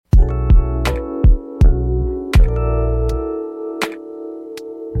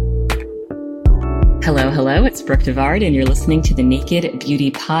Hello, it's Brooke Devard, and you're listening to the Naked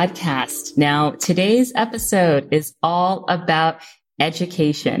Beauty Podcast. Now, today's episode is all about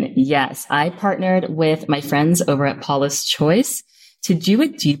education. Yes, I partnered with my friends over at Paula's Choice to do a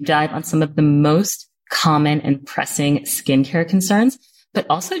deep dive on some of the most common and pressing skincare concerns, but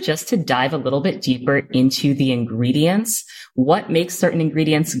also just to dive a little bit deeper into the ingredients. What makes certain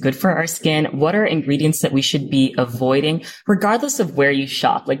ingredients good for our skin? What are ingredients that we should be avoiding, regardless of where you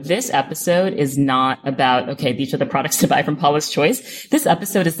shop? Like, this episode is not about, okay, these are the products to buy from Paula's Choice. This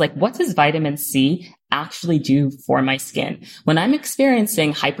episode is like, what does vitamin C actually do for my skin? When I'm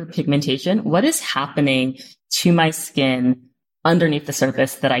experiencing hyperpigmentation, what is happening to my skin underneath the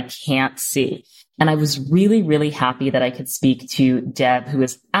surface that I can't see? And I was really, really happy that I could speak to Deb, who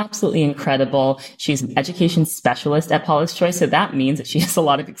is absolutely incredible. She's an education specialist at Paula's Choice. So that means that she has a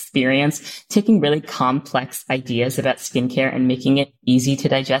lot of experience taking really complex ideas about skincare and making it easy to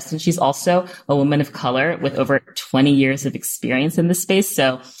digest. And she's also a woman of color with over 20 years of experience in this space.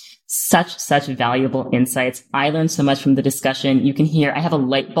 So such valuable insights. I learned so much from the discussion. You can hear I have a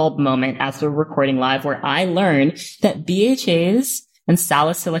light bulb moment as we're recording live where I learned that BHAs and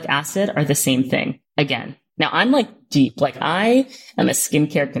salicylic acid are the same thing again. Now, I'm like deep, like I am a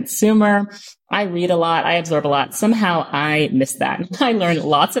skincare consumer. I read a lot. I absorb a lot. Somehow I missed that. I learned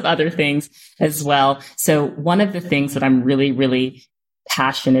lots of other things as well. So one of the things that I'm really, really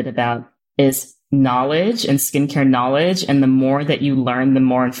passionate about is knowledge and skincare knowledge. And the more that you learn, the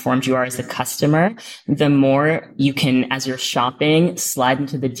more informed you are as a customer, the more you can, as you're shopping, slide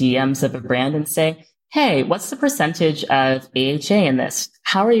into the DMs of a brand and say, hey, what's the percentage of AHA in this?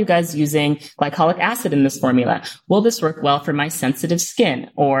 How are you guys using glycolic acid in this formula? Will this work well for my sensitive skin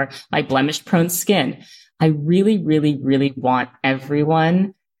or my blemish-prone skin? I really, really, really want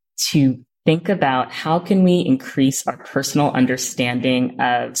everyone to think about how can we increase our personal understanding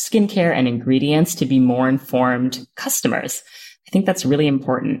of skincare and ingredients to be more informed customers. I think that's really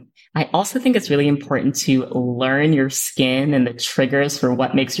important. I also think it's really important to learn your skin and the triggers for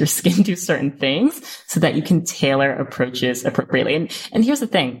what makes your skin do certain things so that you can tailor approaches appropriately. And here's the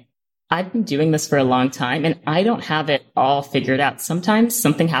thing. I've been doing this for a long time and I don't have it all figured out. Sometimes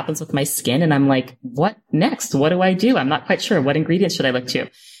something happens with my skin and I'm like, what next? What do I do? I'm not quite sure. What ingredients should I look to?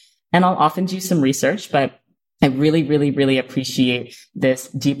 And I'll often do some research, but I really, really, really appreciate this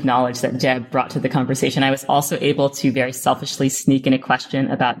deep knowledge that Deb brought to the conversation. I was also able to very selfishly sneak in a question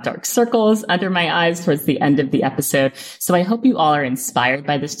about dark circles under my eyes towards the end of the episode. So I hope you all are inspired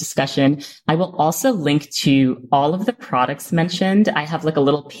by this discussion. I will also link to all of the products mentioned. I have like a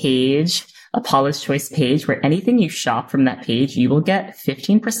little page, a Paula's Choice page, where anything you shop from that page, you will get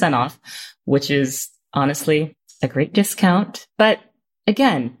 15% off, which is honestly a great discount. But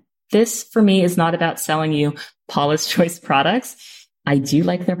again, this for me is not about selling you Paula's Choice products. I do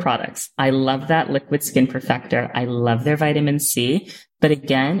like their products. I love that liquid skin perfector. I love their vitamin C. But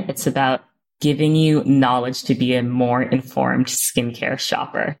again, it's about giving you knowledge to be a more informed skincare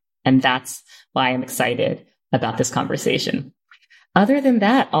shopper. And that's why I'm excited about this conversation. Other than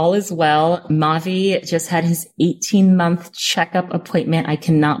that, all is well. Mavi just had his 18-month checkup appointment. I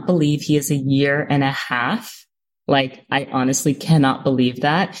cannot believe he is a year and a half. Like, I honestly cannot believe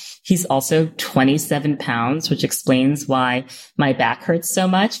that. He's also 27 pounds, which explains why my back hurts so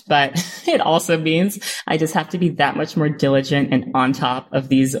much. But it also means I just have to be that much more diligent and on top of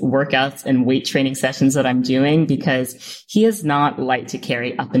these workouts and weight training sessions that I'm doing because he is not light to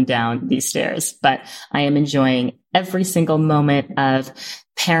carry up and down these stairs. But I am enjoying every single moment of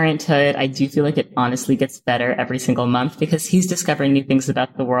parenthood. I do feel like it honestly gets better every single month because he's discovering new things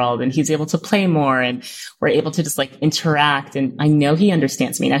about the world and he's able to play more and we're able to just like interact. And I know he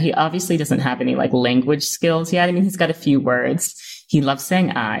understands me. Now, he obviously doesn't have any like language skills yet. I mean, he's got a few words. He loves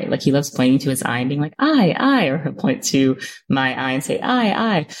saying I, like he loves pointing to his eye and being like, I, or he'll point to my eye and say,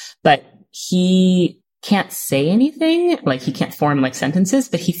 I, but he can't say anything, like he can't form like sentences,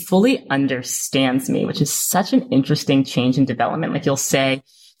 but he fully understands me, which is such an interesting change in development. Like he'll say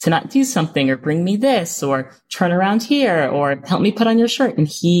to not do something or bring me this or turn around here or help me put on your shirt. And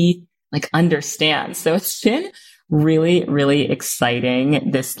he like understands. So it's been really, really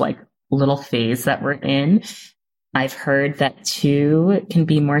exciting, this like little phase that we're in. I've heard that 2 can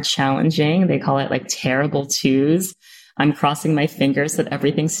be more challenging. They call it like terrible 2s. I'm crossing my fingers that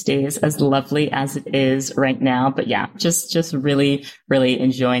everything stays as lovely as it is right now. But yeah, just really, really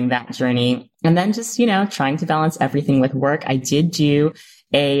enjoying that journey. And then just, trying to balance everything with work. I did do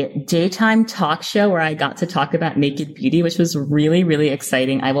a daytime talk show where I got to talk about Naked Beauty, which was really, really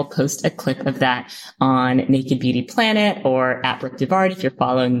exciting. I will post a clip of that on Naked Beauty Planet or at Brooke Devard if you're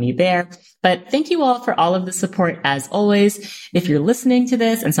following me there. But thank you all for all of the support as always. If you're listening to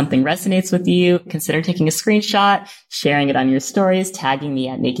this and something resonates with you, consider taking a screenshot, sharing it on your stories, tagging me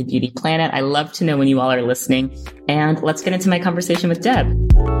at Naked Beauty Planet. I love to know when you all are listening. And let's get into my conversation with Deb.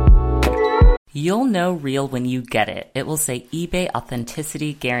 You'll know real when you get it. It will say eBay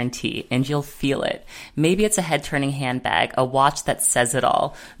Authenticity Guarantee, and you'll feel it. Maybe it's a head-turning handbag, a watch that says it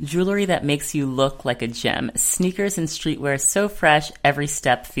all, jewelry that makes you look like a gem, sneakers and streetwear so fresh, every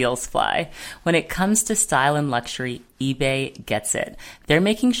step feels fly. When it comes to style and luxury, eBay gets it. They're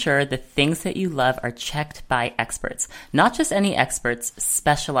making sure the things that you love are checked by experts. Not just any experts,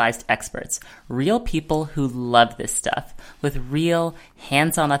 specialized experts. Real people who love this stuff with real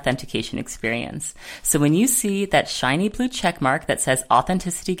hands-on authentication experience. So when you see that shiny blue check mark that says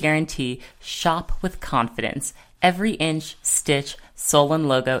Authenticity Guarantee, shop with confidence. Every inch, stitch, sole, and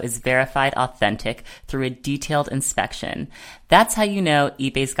logo is verified authentic through a detailed inspection. That's how you know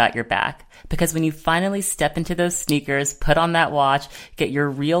eBay's got your back. Because when you finally step into those sneakers, put on that watch, get your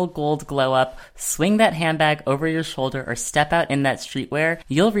real gold glow up, swing that handbag over your shoulder, or step out in that streetwear,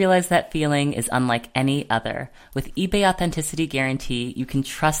 you'll realize that feeling is unlike any other. With eBay Authenticity Guarantee, you can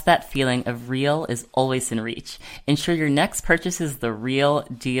trust that feeling of real is always in reach. Ensure your next purchase is the real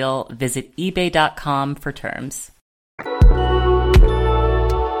deal. Visit ebay.com for terms.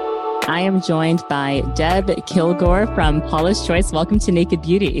 I am joined by Deb Kilgore from Paula's Choice. Welcome to Naked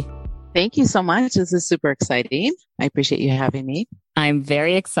Beauty. Thank you so much. This is super exciting. I appreciate you having me. I'm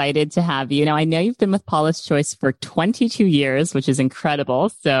very excited to have you. Now, I know you've been with Paula's Choice for 22 years, which is incredible.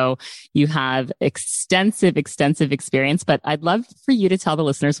 So you have extensive experience, but I'd love for you to tell the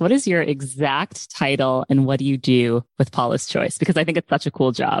listeners, what is your exact title and what do you do with Paula's Choice? Because I think it's such a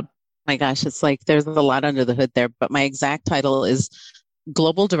cool job. My gosh, it's like there's a lot under the hood there, but my exact title is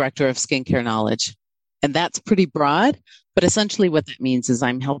Global Director of Skincare Knowledge. And that's pretty broad, but essentially what that means is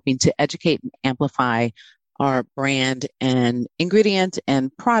I'm helping to educate and amplify our brand and ingredient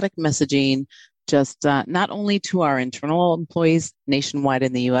and product messaging, just not only to our internal employees nationwide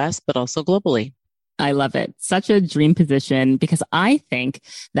in the US, but also globally. I love it. Such a dream position because I think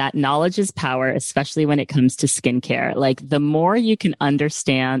that knowledge is power, especially when it comes to skincare. Like the more you can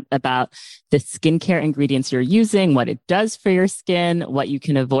understand about the skincare ingredients you're using, what it does for your skin, what you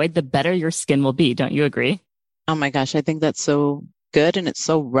can avoid, the better your skin will be. Don't you agree? Oh my gosh, I think that's so good and it's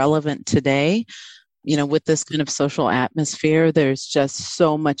so relevant today. You know, with this kind of social atmosphere, there's just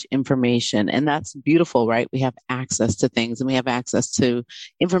so much information and that's beautiful, right? We have access to things and we have access to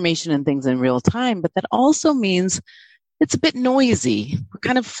information and things in real time, but that also means it's a bit noisy. We're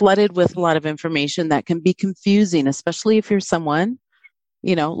kind of flooded with a lot of information that can be confusing, especially if you're someone,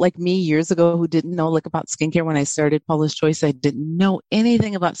 you know, like me years ago who didn't know like about skincare when I started Paula's Choice. I didn't know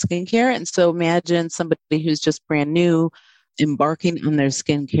anything about skincare. And so imagine somebody who's just brand new embarking on their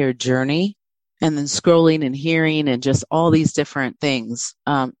skincare journey. And then scrolling and hearing and just all these different things.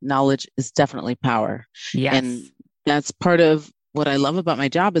 Knowledge is definitely power. Yes. And that's part of what I love about my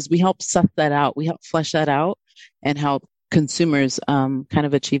job is we help suss that out. We help flesh that out and help consumers kind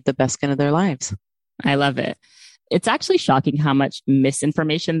of achieve the best skin of their lives. I love it. It's actually shocking how much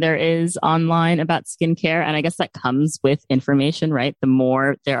misinformation there is online about skincare. And I guess that comes with information, right? The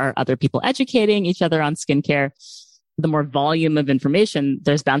more there are other people educating each other on skincare, the more volume of information,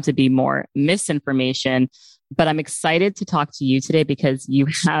 there's bound to be more misinformation. But I'm excited to talk to you today because you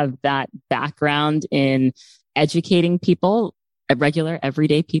have that background in educating people, regular,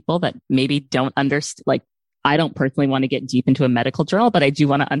 everyday people that maybe don't understand. Like, I don't personally want to get deep into a medical journal, but I do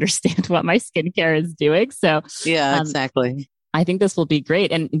want to understand what my skincare is doing. So yeah, exactly. I think this will be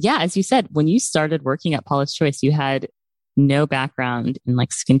great. And yeah, as you said, when you started working at Paula's Choice, you had no background in like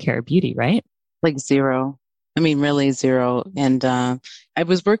skincare or beauty, right? Like zero. I mean, really zero. And I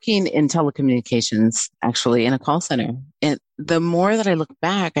was working in telecommunications, actually, in a call center. And the more that I look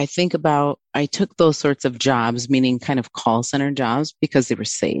back, I think about, I took those sorts of jobs, meaning kind of call center jobs, because they were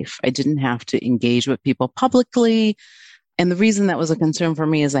safe. I didn't have to engage with people publicly. And the reason that was a concern for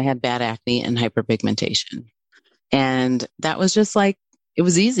me is I had bad acne and hyperpigmentation. And that was just like, it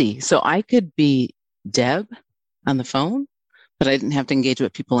was easy. So I could be Deb on the phone, but I didn't have to engage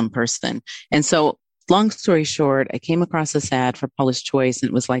with people in person. And so long story short, I came across this ad for Paula's Choice and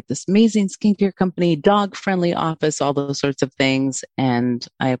it was like this amazing skincare company, dog-friendly office, all those sorts of things. And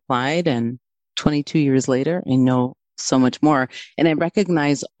I applied and 22 years later, I know so much more. And I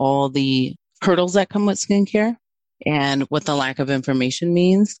recognize all the hurdles that come with skincare and what the lack of information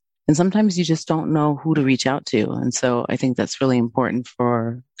means. And sometimes you just don't know who to reach out to. And so I think that's really important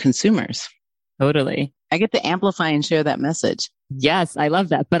for consumers. Totally. I get to amplify and share that message. Yes, I love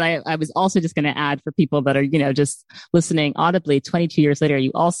that. But I was also just going to add for people that are, just listening audibly 22 years later,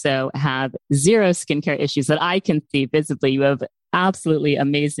 you also have zero skincare issues that I can see visibly. You have absolutely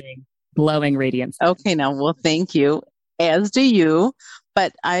amazing glowing radiance. Okay, now, well, thank you, as do you.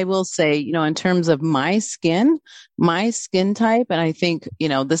 But I will say, in terms of my skin type, and I think,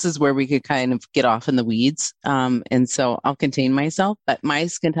 this is where we could kind of get off in the weeds. And so I'll contain myself, but my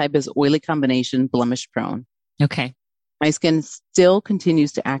skin type is oily combination, blemish prone. Okay. My skin still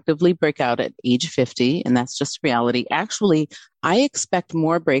continues to actively break out at age 50, and that's just reality. Actually, I expect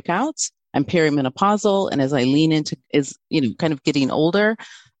more breakouts. I'm perimenopausal, and as I lean into kind of getting older,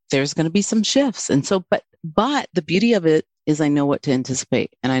 there's going to be some shifts. And so, but the beauty of it is I know what to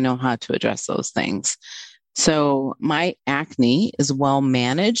anticipate and I know how to address those things. So my acne is well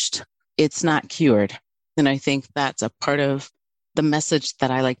managed. It's not cured. And I think that's a part of the message that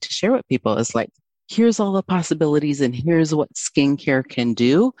I like to share with people is like, here's all the possibilities and here's what skincare can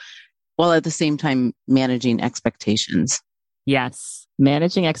do, while at the same time managing expectations. Yes,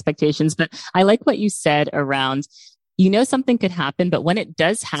 managing expectations. But I like what you said around, something could happen, but when it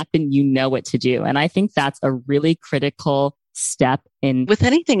does happen, you know what to do. And I think that's a really critical step in with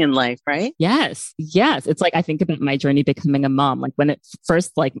anything in life, right? Yes. It's like, I think about my journey becoming a mom. Like when it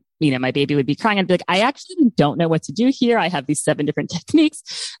first, my baby would be crying, I'd be like, I actually don't know what to do here. I have these 7 different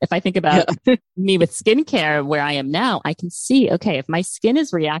techniques. If I think about me with skincare where I am now, I can see, okay, if my skin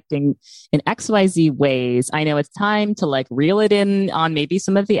is reacting in XYZ ways, I know it's time to reel it in on maybe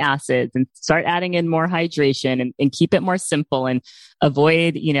some of the acids and start adding in more hydration and keep it more simple and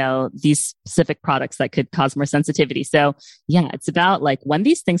avoid, these specific products that could cause more sensitivity. So yeah, it's about when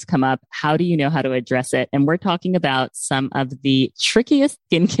these things come up, how do you know how to address it? And we're talking about some of the trickiest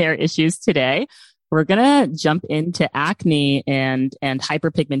skincare issues today. We're going to jump into acne and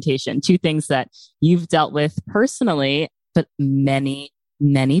hyperpigmentation, 2 things that you've dealt with personally, but many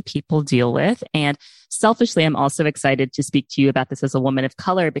people deal with. And selfishly, I'm also excited to speak to you about this as a woman of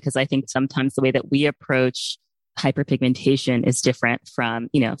color, because I think sometimes the way that we approach hyperpigmentation is different from,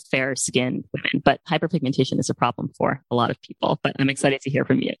 fair skinned women, but hyperpigmentation is a problem for a lot of people, but I'm excited to hear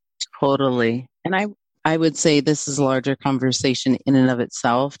from you. Totally. And I would say this is a larger conversation in and of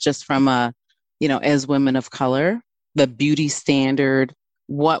itself, just from as women of color, the beauty standard,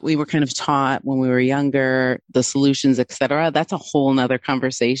 what we were kind of taught when we were younger, the solutions, et cetera. That's a whole nother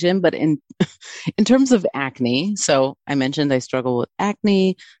conversation. But in terms of acne, so I mentioned I struggle with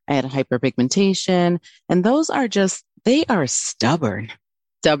acne, I had hyperpigmentation, and those are they are stubborn.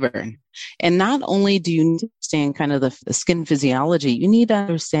 And not only do you need to understand kind of the skin physiology, you need to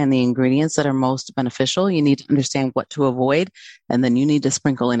understand the ingredients that are most beneficial. You need to understand what to avoid. And then you need to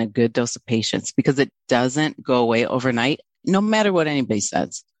sprinkle in a good dose of patience, because it doesn't go away overnight. No matter what anybody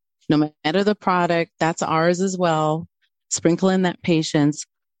says, no matter the product, that's ours as well. Sprinkle in that patience.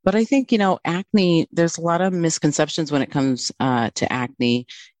 But I think, acne, there's a lot of misconceptions when it comes to acne.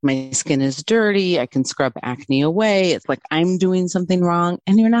 My skin is dirty. I can scrub acne away. It's like I'm doing something wrong,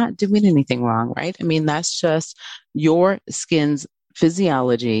 and you're not doing anything wrong, right? I mean, that's just your skin's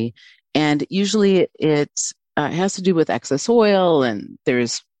physiology. And usually it has to do with excess oil, and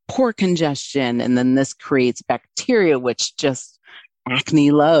there's pore congestion, and then this creates bacteria, which just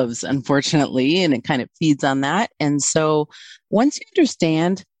acne loves, unfortunately, and it kind of feeds on that. And so once you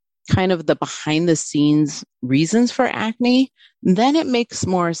understand kind of the behind the scenes reasons for acne, then it makes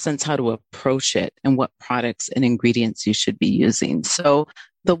more sense how to approach it and what products and ingredients you should be using. So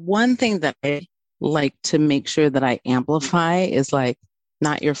the one thing that I like to make sure that I amplify is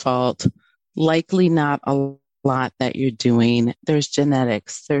not your fault, likely not a lot that you're doing. There's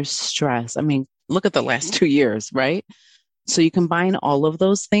genetics, there's stress. I mean, look at the last 2 years, right? So you combine all of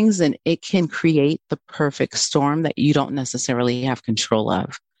those things and it can create the perfect storm that you don't necessarily have control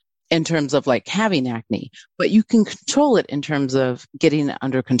of in terms of having acne, but you can control it in terms of getting it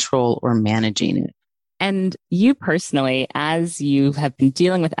under control or managing it. And you personally, as you have been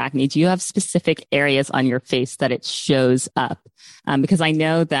dealing with acne, do you have specific areas on your face that it shows up? Because I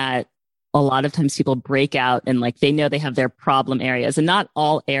know that a lot of times people break out and they know they have their problem areas, and not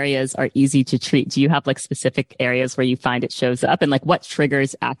all areas are easy to treat. Do you have specific areas where you find it shows up, and what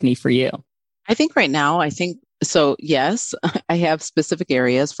triggers acne for you? I think right now, so yes, I have specific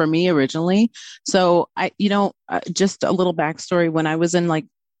areas for me originally. So just a little backstory. When I was in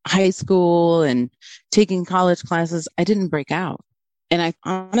high school and taking college classes, I didn't break out. And I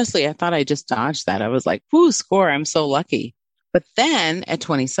thought I just dodged that. I was like, whoo, score, I'm so lucky. But then at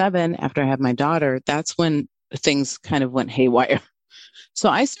 27, after I had my daughter, that's when things kind of went haywire. So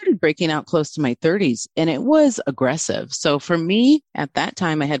I started breaking out close to my 30s and it was aggressive. So for me at that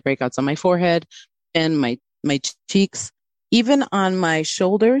time, I had breakouts on my forehead and my cheeks, even on my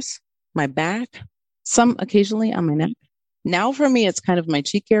shoulders, my back, some occasionally on my neck. Now for me, it's kind of my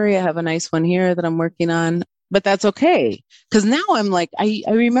cheek area. I have a nice one here that I'm working on, but that's okay. Cause now I'm like, I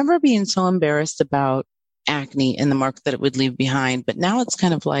remember being so embarrassed about acne and the mark that it would leave behind, but now it's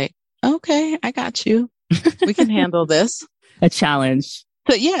kind of like, okay, I got you. We can handle this. A challenge.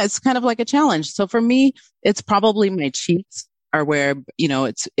 So yeah, it's kind of like a challenge. So for me, it's probably my cheeks are where,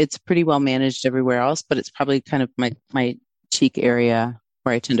 it's pretty well managed everywhere else, but it's probably kind of my cheek area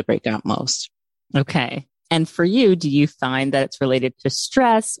where I tend to break out most. Okay. And for you, do you find that it's related to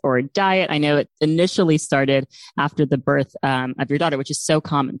stress or diet? I know it initially started after the birth of your daughter, which is so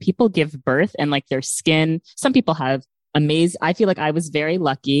common. People give birth and like their skin, some people have I feel like I was very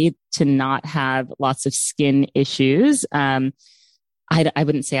lucky to not have lots of skin issues. I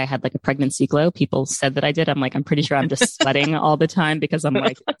wouldn't say I had like a pregnancy glow. People said that I did. I'm like, I'm pretty sure I'm just sweating all the time because I'm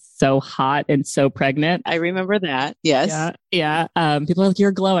like so hot and so pregnant. I remember that. Yes. Yeah. People are like,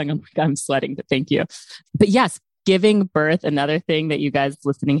 you're glowing. I'm like, I'm sweating, but thank you. But yes, giving birth, another thing that you guys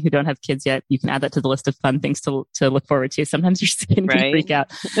listening who don't have kids yet, you can add that to the list of fun things to look forward to. Sometimes your skin can freak out.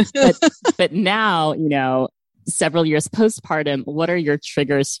 But now, several years postpartum, what are your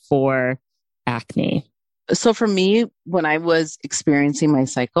triggers for acne? So for me, when I was experiencing my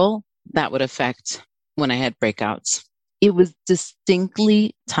cycle, that would affect when I had breakouts. It was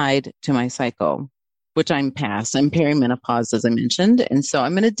distinctly tied to my cycle, which I'm past. I'm perimenopause, as I mentioned. And so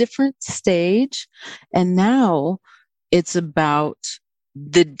I'm in a different stage. And now it's about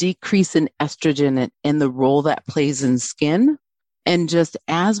the decrease in estrogen and the role that plays in skin. And just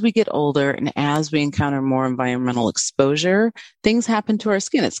as we get older and as we encounter more environmental exposure, things happen to our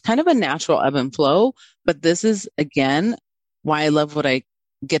skin. It's kind of a natural ebb and flow, but this is, again, why I love what I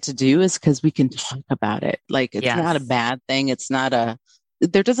get to do is because we can talk about it. Like it's not a bad thing.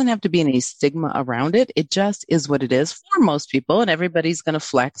 There doesn't have to be any stigma around it. It just is what it is for most people, and everybody's going to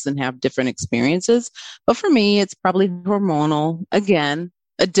flex and have different experiences. But for me, it's probably hormonal. Again,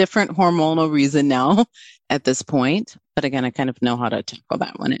 a different hormonal reason now at this point. But again, I kind of know how to tackle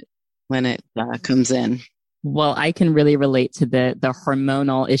that when it comes in. Well, I can really relate to the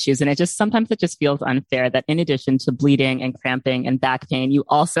hormonal issues. And sometimes it just feels unfair that in addition to bleeding and cramping and back pain, you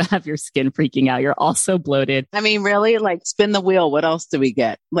also have your skin freaking out. You're also bloated. I mean, really, like spin the wheel. What else do we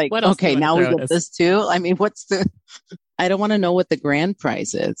get? Like, okay, now we get this too. I mean, I don't want to know what the grand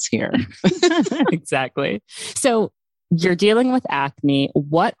prize is here. Exactly. So you're dealing with acne.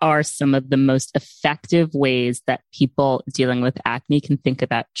 What are some of the most effective ways that people dealing with acne can think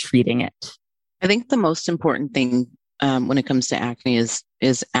about treating it? I think the most important thing when it comes to acne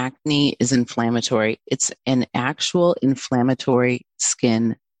is acne is inflammatory. It's an actual inflammatory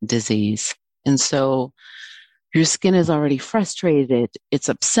skin disease. And so your skin is already frustrated. It's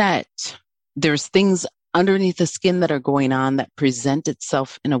upset. There's things underneath the skin that are going on that present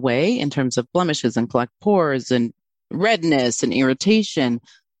itself in a way in terms of blemishes and clogged pores and redness and irritation.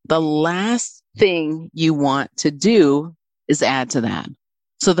 The last thing you want to do is add to that.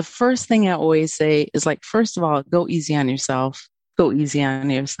 So the first thing I always say is like, first of all, go easy on yourself. Go easy on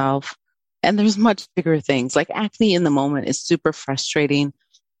yourself. And there's much bigger things like acne in the moment is super frustrating,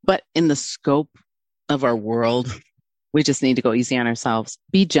 but in the scope of our world, we just need to go easy on ourselves.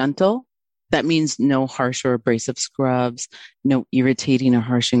 Be gentle. That means no harsh or abrasive scrubs, no irritating or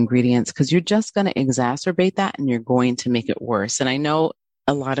harsh ingredients, because you're just going to exacerbate that and you're going to make it worse. And I know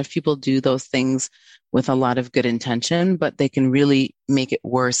a lot of people do those things with a lot of good intention, but they can really make it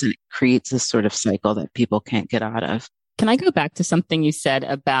worse, and it creates this sort of cycle that people can't get out of. Can I go back to something you said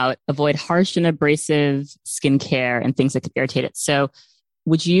about avoid harsh and abrasive skincare and things that could irritate it? So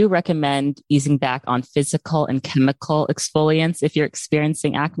would you recommend easing back on physical and chemical exfoliants if you're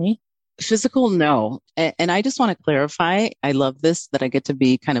experiencing acne? Physical, no. And I just want to clarify, I love this, that I get to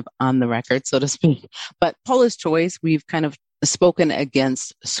be kind of on the record, so to speak. But Paula's Choice, we've kind of spoken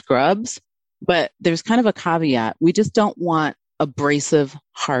against scrubs, but there's kind of a caveat. We just don't want abrasive,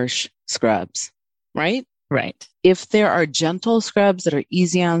 harsh scrubs, right? Right. If there are gentle scrubs that are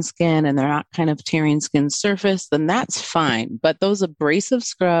easy on skin and they're not kind of tearing skin surface, then that's fine. But those abrasive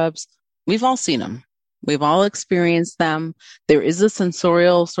scrubs, we've all seen them. We've all experienced them. There is a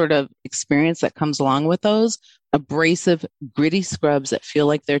sensorial sort of experience that comes along with those. Abrasive, gritty scrubs that feel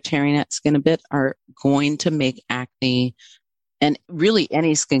like they're tearing at skin a bit are going to make acne and really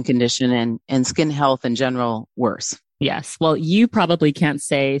any skin condition and skin health in general worse. Yes. Well, you probably can't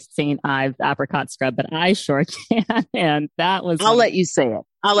say St. Ives apricot scrub, but I sure can. And that was... I'll let you say it.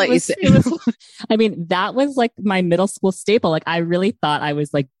 I'll let you say. I mean, that was like my middle school staple. Like I really thought I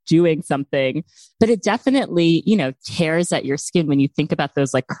was like doing something, but it definitely, tears at your skin when you think about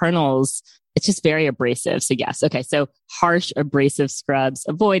those like kernels. It's just very abrasive. So yes. Okay. So harsh abrasive scrubs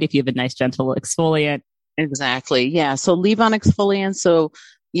avoid if you have a nice gentle exfoliant. Exactly. Yeah. So leave-on exfoliants. So,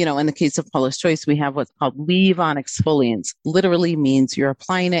 in the case of Paula's Choice, we have what's called leave-on exfoliants. Literally means you're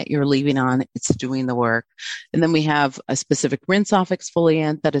applying it, you're leaving on, it's doing the work. And then we have a specific rinse-off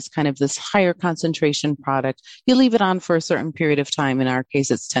exfoliant that is kind of this higher concentration product. You leave it on for a certain period of time. In our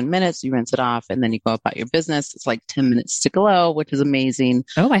case, it's 10 minutes. You rinse it off and then you go about your business. It's like 10 minutes to glow, which is amazing.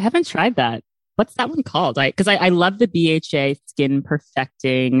 Oh, I haven't tried that. What's that one called? Because I love the BHA Skin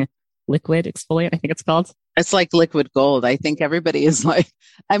Perfecting Liquid Exfoliant, I think it's called. It's like liquid gold. I think everybody is like,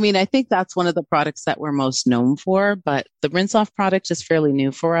 I think that's one of the products that we're most known for, but the rinse off product is fairly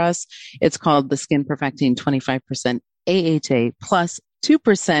new for us. It's called the Skin Perfecting 25% AHA plus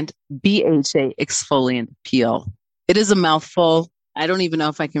 2% BHA exfoliant peel. It is a mouthful. I don't even know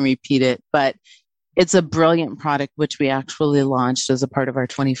if I can repeat it, but it's a brilliant product, which we actually launched as a part of our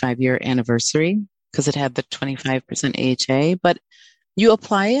 25-year anniversary because it had the 25% AHA, but you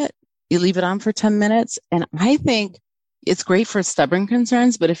apply it. You leave it on for 10 minutes. And I think it's great for stubborn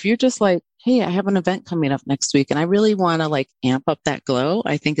concerns. But if you're just like, hey, I have an event coming up next week and I really want to like amp up that glow,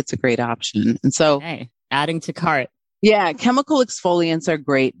 I think it's a great option. And so adding to cart. Yeah, chemical exfoliants are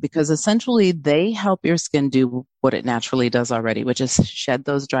great because essentially they help your skin do what it naturally does already, which is shed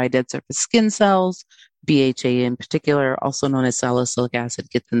those dry dead surface skin cells. BHA in particular, also known as salicylic acid,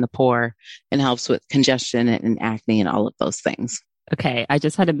 gets in the pore and helps with congestion and acne and all of those things. Okay, I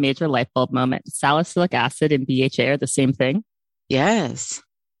just had a major light bulb moment. Salicylic acid and BHA are the same thing? Yes.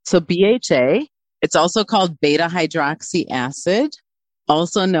 So BHA, it's also called beta hydroxy acid,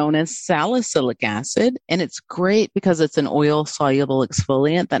 also known as salicylic acid. And it's great because it's an oil soluble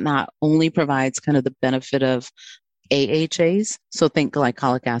exfoliant that not only provides kind of the benefit of AHAs, so think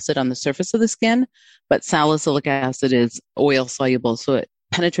glycolic acid on the surface of the skin, but salicylic acid is oil soluble. So it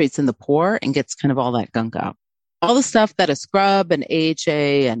penetrates in the pore and gets kind of all that gunk out. All the stuff that a scrub and AHA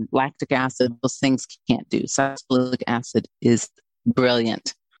and lactic acid, those things can't do. Salicylic acid is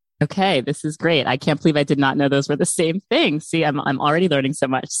brilliant. Okay, this is great. I can't believe I did not know those were the same thing. See, I'm already learning so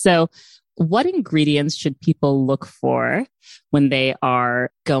much. So what ingredients should people look for when they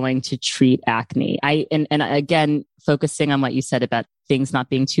are going to treat acne? And again, focusing on what you said about things not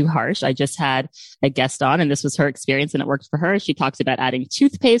being too harsh. I just had a guest on and this was her experience and it worked for her. She talked about adding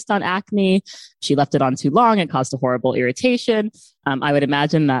toothpaste on acne. She left it on too long. It caused a horrible irritation. I would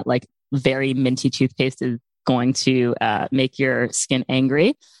imagine that like very minty toothpaste is going to make your skin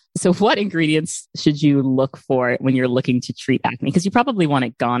angry. So what ingredients should you look for when you're looking to treat acne? Because you probably want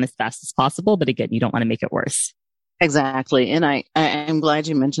it gone as fast as possible, but again, you don't want to make it worse. Exactly. And I'm glad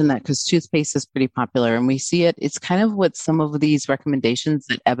you mentioned that because toothpaste is pretty popular and we see it. It's kind of what some of these recommendations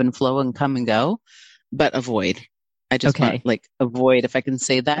that ebb and flow and come and go, but avoid. I just want like avoid, if I can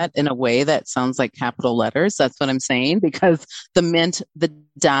say that in a way that sounds like capital letters. That's what I'm saying, because the mint, the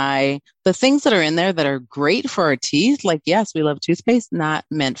dye, the things that are in there that are great for our teeth, like, yes, we love toothpaste, not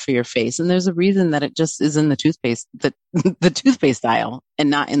meant for your face. And there's a reason that it just is in the toothpaste, the toothpaste aisle and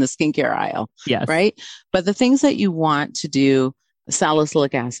not in the skincare aisle. Yes. Right. But the things that you want to do,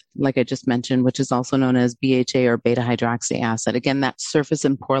 salicylic acid, like I just mentioned, which is also known as BHA or beta hydroxy acid. Again, that surface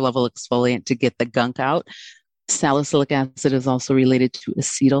and pore level exfoliant to get the gunk out. Salicylic acid is also related to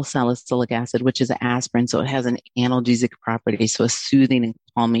acetyl salicylic acid, which is aspirin. So it has an analgesic property, so a soothing and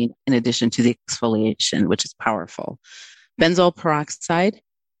calming in addition to the exfoliation, which is powerful. Benzoyl peroxide,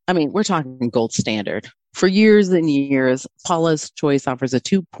 we're talking gold standard. For years and years, Paula's Choice offers a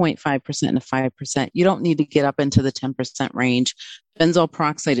 2.5% and a 5%. You don't need to get up into the 10% range. Benzoyl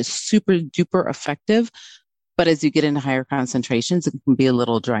peroxide is super duper effective. But as you get into higher concentrations, it can be a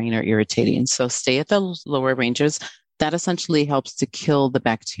little drying or irritating. So stay at the lower ranges. That essentially helps to kill the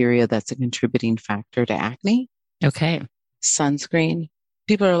bacteria that's a contributing factor to acne. Okay. Sunscreen.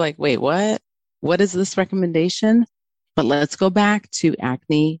 People are like, wait, what? What is this recommendation? But let's go back to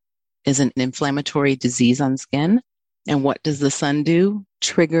acne is an inflammatory disease on skin. And what does the sun do?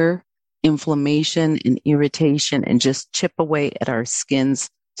 Trigger inflammation and irritation and just chip away at our skin's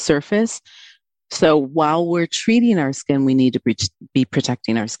surface. So while we're treating our skin, we need to be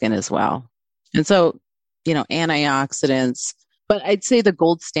protecting our skin as well. And so, antioxidants, but I'd say the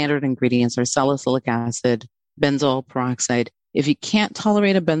gold standard ingredients are salicylic acid, benzoyl peroxide. If you can't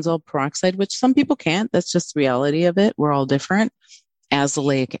tolerate a benzoyl peroxide, which some people can't, that's just the reality of it. We're all different.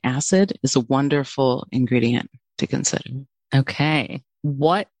 Azelaic acid is a wonderful ingredient to consider. Okay.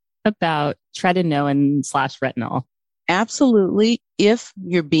 What about tretinoin / retinol? Absolutely. if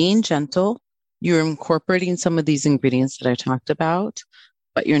you're being gentle, you're incorporating some of these ingredients that I talked about,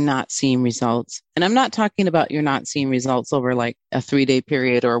 but you're not seeing results. And I'm not talking about you're not seeing results over like a 3-day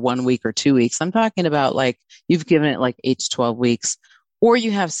period or 1 week or 2 weeks. I'm talking about like you've given it like 8 to 12 weeks, or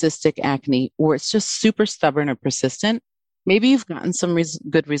you have cystic acne, or it's just super stubborn or persistent. Maybe you've gotten some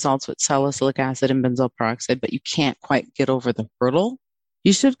good results with salicylic acid and benzoyl peroxide, but you can't quite get over the hurdle.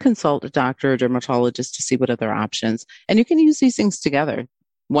 You should consult a doctor or dermatologist to see what other options. And you can use these things together.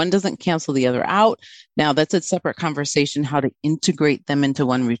 One doesn't cancel the other out. Now, that's a separate conversation, how to integrate them into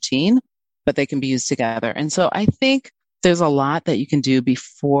one routine, but they can be used together. And so I think there's a lot that you can do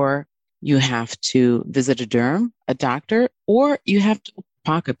before you have to visit a doctor, or you have to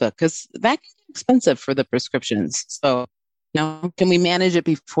pocketbook, because that can be expensive for the prescriptions. So, can we manage it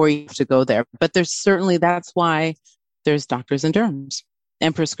before you have to go there? But that's why there's doctors and derms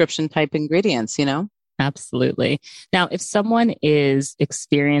and prescription type ingredients, Absolutely. Now, if someone is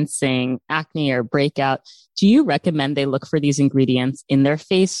experiencing acne or breakout, do you recommend they look for these ingredients in their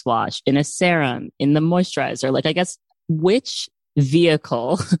face wash, in a serum, in the moisturizer? Like, I guess, which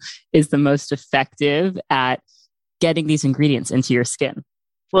vehicle is the most effective at getting these ingredients into your skin?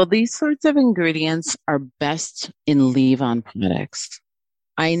 Well, these sorts of ingredients are best in leave-on products.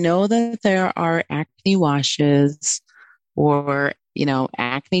 I know that there are acne washes or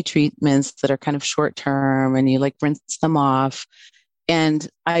acne treatments that are kind of short term and you like rinse them off. And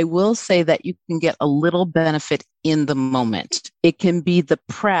I will say that you can get a little benefit in the moment. It can be the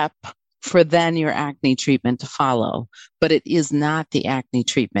prep for then your acne treatment to follow, but it is not the acne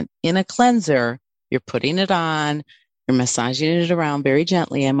treatment. In a cleanser, you're putting it on, you're massaging it around very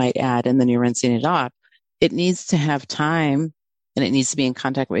gently, I might add, and then you're rinsing it off. It needs to have time and it needs to be in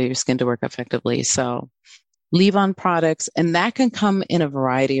contact with your skin to work effectively. So leave-on products, and that can come in a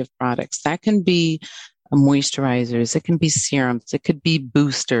variety of products. That can be moisturizers, it can be serums, it could be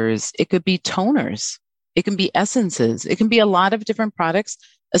boosters, it could be toners, it can be essences, it can be a lot of different products.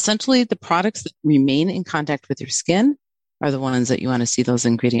 Essentially, the products that remain in contact with your skin are the ones that you want to see those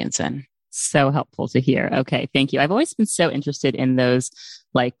ingredients in. So helpful to hear. Okay, thank you. I've always been so interested in those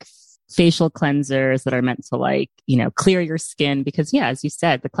like facial cleansers that are meant to clear your skin because as you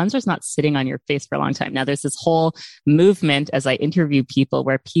said, the cleanser's not sitting on your face for a long time. Now there's this whole movement as I interview people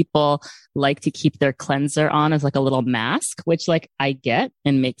where people like to keep their cleanser on as like a little mask, which I get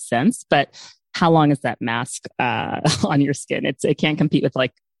and makes sense, but how long is that mask on your skin? It can't compete with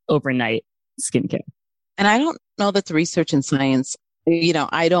overnight skincare. And I don't know that the research and science,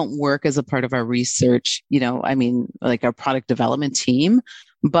 I don't work as a part of our research, our product development team,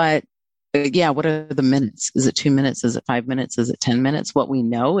 but what are the minutes? Is it 2 minutes? Is it 5 minutes? Is it 10 minutes? What we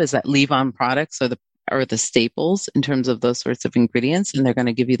know is that leave-on products are the staples in terms of those sorts of ingredients, and they're going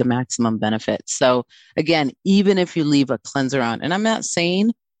to give you the maximum benefit. So again, even if you leave a cleanser on, and I'm not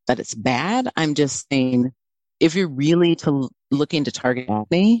saying that it's bad, I'm just saying if you're really looking to target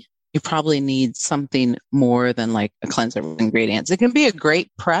acne, you probably need something more than like a cleanser with ingredients. It can be a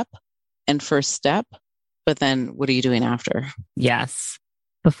great prep and first step, but then what are you doing after? Yes.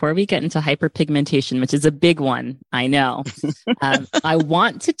 Before we get into hyperpigmentation, which is a big one, I know, I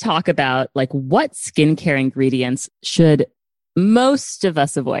want to talk about what skincare ingredients should most of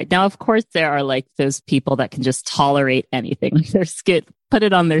us avoid. Now, of course, there are those people that can just tolerate anything. Their skin, put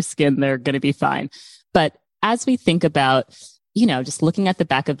it on their skin, they're going to be fine. But as we think about, just looking at the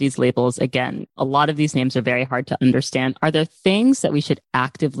back of these labels, again, a lot of these names are very hard to understand. Are there things that we should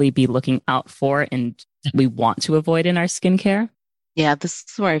actively be looking out for and that we want to avoid in our skincare? Yeah, this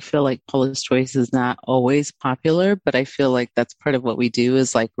is where I feel like Paula's Choice is not always popular, but I feel like that's part of what we do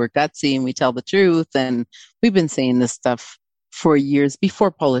is we're gutsy and we tell the truth. And we've been saying this stuff for years before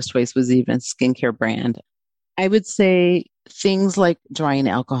Paula's Choice was even a skincare brand. I would say things like drying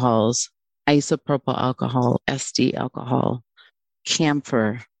alcohols, isopropyl alcohol, SD alcohol,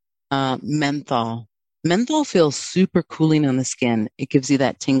 camphor, menthol. Menthol feels super cooling on the skin. It gives you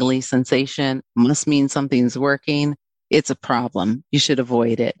that tingly sensation. Must mean something's working. It's a problem. You should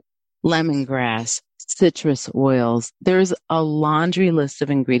avoid it. Lemongrass, citrus oils. There's a laundry list of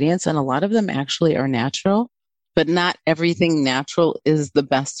ingredients, and a lot of them actually are natural, but not everything natural is the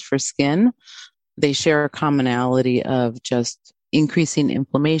best for skin. They share a commonality of just increasing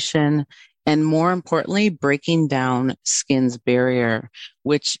inflammation and, more importantly, breaking down skin's barrier,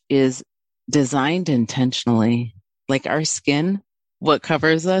 which is designed intentionally. Like our skin, what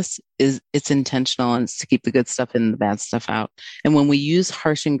covers us it's intentional, and it's to keep the good stuff in, the bad stuff out. And when we use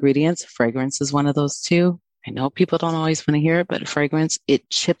harsh ingredients, fragrance is one of those too. I know people don't always want to hear it, but fragrance, it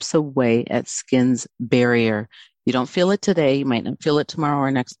chips away at skin's barrier. You don't feel it today. You might not feel it tomorrow or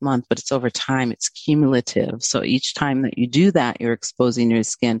next month, but it's over time. It's cumulative. So each time that you do that, you're exposing your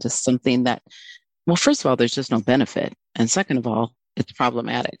skin to something that, well, first of all, there's just no benefit. And second of all, it's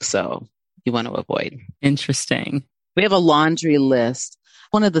problematic. So you want to avoid. Interesting. We have a laundry list.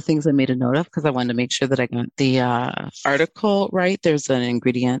 One of the things I made a note of, because I wanted to make sure that I got the article right. There's an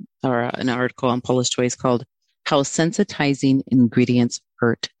ingredient or an article on Paula's Choice called How Sensitizing Ingredients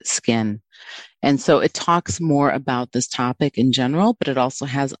Hurt Skin. And so it talks more about this topic in general, but it also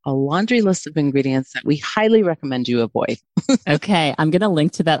has a laundry list of ingredients that we highly recommend you avoid. Okay. I'm going to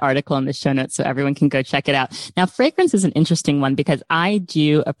link to that article in the show notes so everyone can go check it out. Now, fragrance is an interesting one because I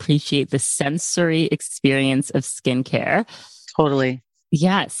do appreciate the sensory experience of skincare. Totally.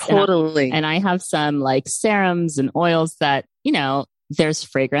 Yes. Totally. And I have some like serums and oils that, there's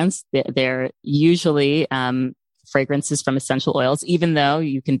fragrance. They're usually, fragrances from essential oils, even though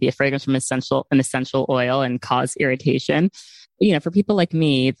you can be a fragrance from an essential oil and cause irritation. For people like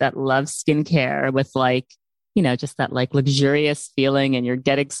me that love skincare with just that like luxurious feeling and you're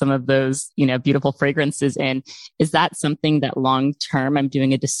getting some of those, beautiful fragrances in, is that something that long term I'm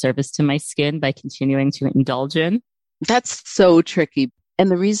doing a disservice to my skin by continuing to indulge in? That's so tricky.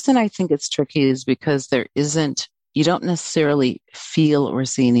 And the reason I think it's tricky is because you don't necessarily feel or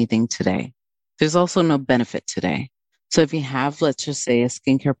see anything today. There's also no benefit today. So if you have, let's just say, a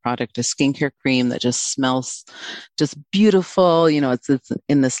skincare product, a skincare cream that just smells just beautiful, it's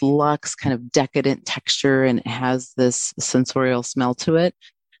in this luxe kind of decadent texture and it has this sensorial smell to it,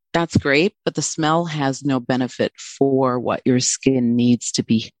 that's great. But the smell has no benefit for what your skin needs to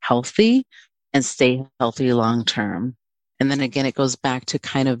be healthy and stay healthy long term. And then again, it goes back to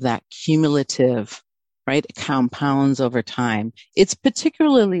kind of that cumulative, right? It compounds over time. It's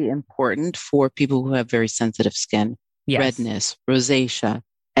particularly important for people who have very sensitive skin, yes. Redness, rosacea,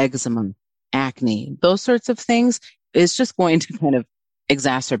 eczema, acne, those sorts of things. It's just going to kind of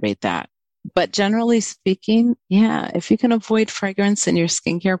exacerbate that. But generally speaking, yeah, if you can avoid fragrance in your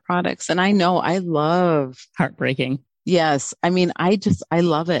skincare products, and I know I love heartbreaking. Yes. I mean, I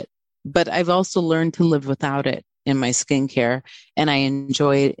love it, but I've also learned to live without it in my skincare and I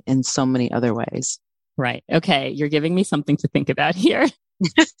enjoy it in so many other ways. Right. Okay. You're giving me something to think about here.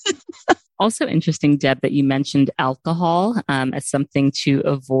 Also interesting, Deb, that you mentioned alcohol as something to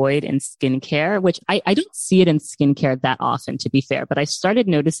avoid in skincare, which I don't see it in skincare that often, to be fair. But I started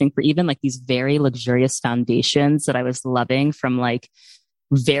noticing for even like these very luxurious foundations that I was loving from like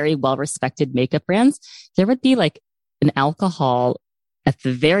very well-respected makeup brands, there would be like an alcohol at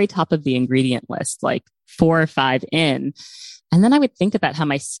the very top of the ingredient list, like 4 or 5 in. And then I would think about how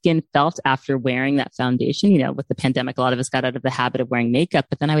my skin felt after wearing that foundation. With the pandemic, a lot of us got out of the habit of wearing makeup.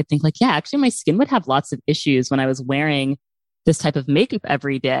 But then I would think like, yeah, actually my skin would have lots of issues when I was wearing this type of makeup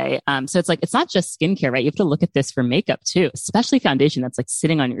every day. So it's like, it's not just skincare, right? You have to look at this for makeup too, especially foundation that's like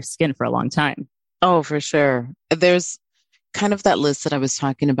sitting on your skin for a long time. Oh, for sure. There's kind of that list that I was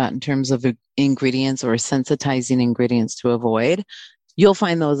talking about in terms of ingredients or sensitizing ingredients to avoid. You'll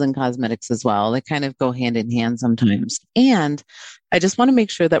find those in cosmetics as well. They kind of go hand in hand sometimes. And I just want to make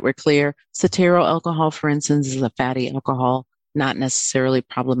sure that we're clear. Cetearyl alcohol, for instance, is a fatty alcohol, not necessarily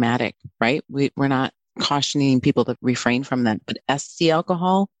problematic, right? We're not cautioning people to refrain from that. But SC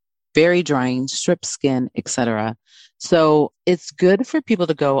alcohol, very drying, strips skin, etc. So it's good for people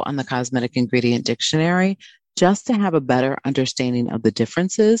to go on the cosmetic ingredient dictionary just to have a better understanding of the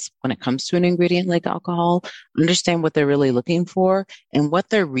differences when it comes to an ingredient like alcohol, understand what they're really looking for and what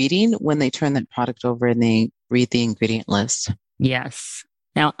they're reading when they turn that product over and they read the ingredient list. Yes.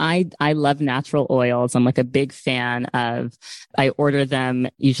 Now, I love natural oils. I'm like a big fan of, I order them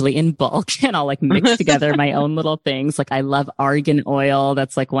usually in bulk and I'll like mix together my own little things. Like I love argan oil.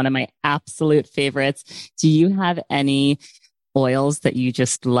 That's like one of my absolute favorites. Do you have any oils that you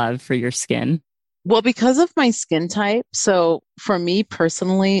just love for your skin? Well, because of my skin type, so for me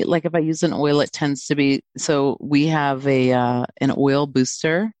personally, like if I use an oil, it tends to be, so we have an oil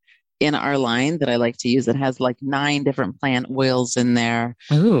booster in our line that I like to use. It has like 9 different plant oils in there.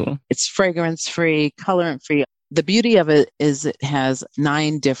 Ooh. It's fragrance free, colorant free. The beauty of it is it has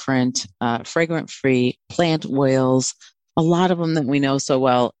 9 different fragrance free plant oils. A lot of them that we know so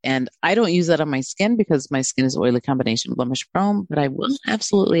well. And I don't use that on my skin because my skin is oily combination blemish prone, but I will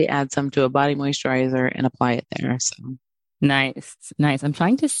absolutely add some to a body moisturizer and apply it there. So nice. I'm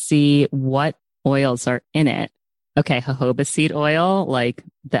trying to see what oils are in it. Okay. Jojoba seed oil, like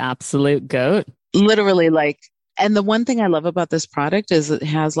the absolute goat. Literally and the one thing I love about this product is it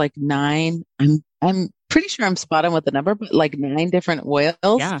has like 9, I'm pretty sure I'm spot on with the number, but like 9 different oils.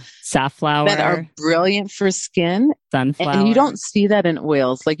 Yeah. Safflower. That are brilliant for skin. And you Sunflower. don't see that in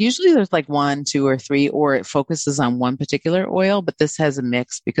oils. Like usually there's like one, two, or three, or it focuses on one particular oil, but this has a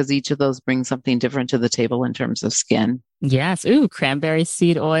mix because each of those brings something different to the table in terms of skin. Yes. Ooh, cranberry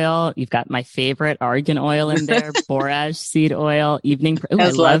seed oil. You've got my favorite argan oil in there, borage seed oil, ooh,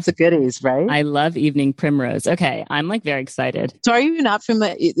 Has lots of goodies, right? I love evening primrose. Okay. I'm like very excited. So are you not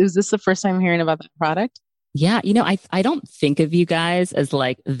familiar? Is this the first time hearing about that product? Yeah, I don't think of you guys as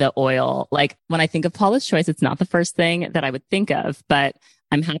like the oil. Like when I think of Paula's Choice, it's not the first thing that I would think of, but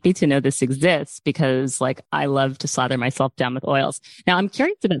I'm happy to know this exists because like I love to slather myself down with oils. Now I'm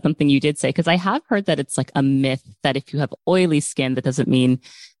curious about something you did say, because I have heard that it's like a myth that if you have oily skin, that doesn't mean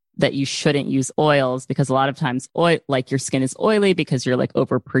that you shouldn't use oils, because a lot of times like your skin is oily because you're like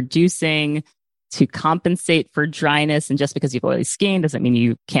overproducing to compensate for dryness. And just because you have oily skin doesn't mean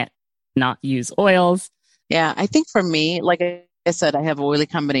you can't not use oils. Yeah, I think for me, like I said, I have oily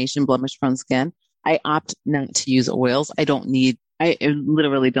combination blemish prone skin. I opt not to use oils. I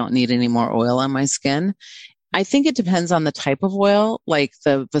literally don't need any more oil on my skin. I think it depends on the type of oil, like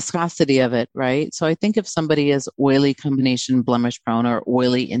the viscosity of it, right? So I think if somebody is oily combination blemish prone or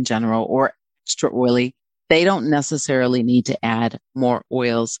oily in general or extra oily, they don't necessarily need to add more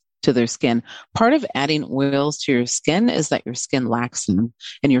oils to their skin. Part of adding oils to your skin is that your skin lacks them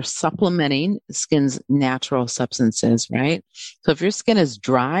and you're supplementing skin's natural substances, right? So if your skin is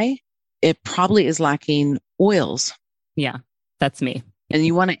dry, it probably is lacking oils. Yeah, that's me. And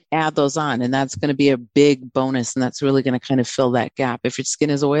you want to add those on, and that's going to be a big bonus. And that's really going to kind of fill that gap. If your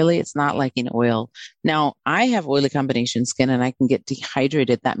skin is oily, it's not liking oil. Now, I have oily combination skin and I can get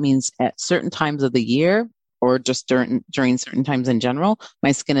dehydrated. That means at certain times of the year, or just during certain times in general,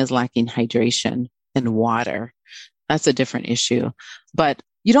 my skin is lacking hydration and water. That's a different issue. But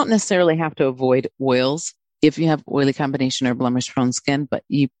you don't necessarily have to avoid oils if you have oily combination or blemish prone skin, but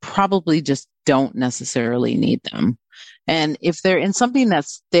you probably just don't necessarily need them. And if they're in something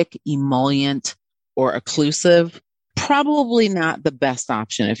that's thick, emollient, or occlusive, probably not the best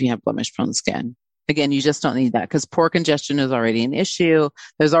option if you have blemish prone skin. Again, you just don't need that because pore congestion is already an issue.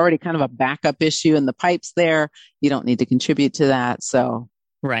 There's already kind of a backup issue in the pipes there. You don't need to contribute to that. So,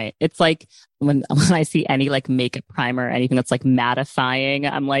 right. It's like when I see any like makeup primer, anything that's like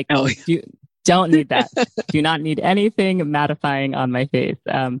mattifying, I'm like, oh, you don't need that. Do not need anything mattifying on my face.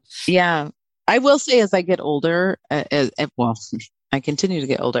 Yeah. I will say as I get older, well, I continue to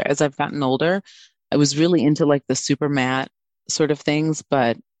get older. As I've gotten older, I was really into like the super matte sort of things,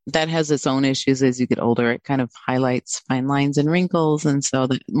 but that has its own issues as you get older. It kind of highlights fine lines and wrinkles. And so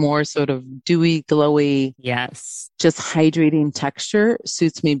the more sort of dewy, glowy, yes, just hydrating texture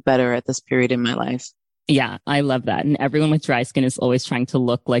suits me better at this period in my life. Yeah, I love that. And everyone with dry skin is always trying to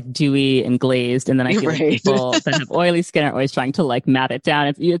look like dewy and glazed. And then I feel like people that have oily skin are always trying to like matte it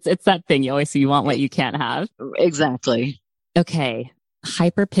down. It's that thing. You always see you want what you can't have. Exactly. Okay.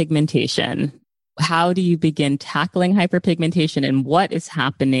 Hyperpigmentation. How do you begin tackling hyperpigmentation and what is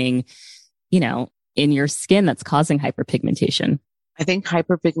happening, in your skin that's causing hyperpigmentation? I think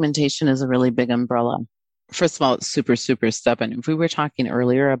hyperpigmentation is a really big umbrella. First of all, it's super, super stubborn. If we were talking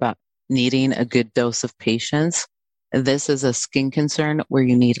earlier about needing a good dose of patience, this is a skin concern where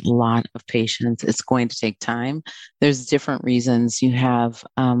you need a lot of patience. It's going to take time. There's different reasons. You have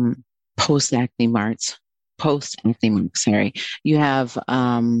post-acne marks. You have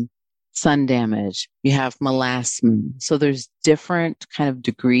sun damage. You have melasma. So there's different kind of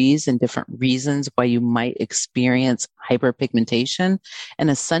degrees and different reasons why you might experience hyperpigmentation. And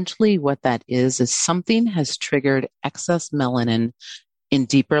essentially what that is something has triggered excess melanin in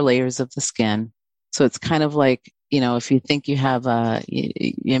deeper layers of the skin. So it's kind of like, if you think you have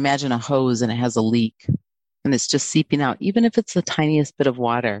you imagine a hose and it has a leak and it's just seeping out, even if it's the tiniest bit of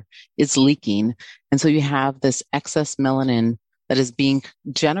water, it's leaking. And so you have this excess melanin that is being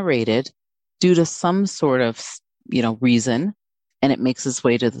generated due to some sort of, reason, and it makes its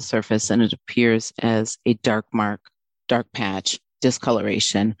way to the surface and it appears as a dark mark, dark patch,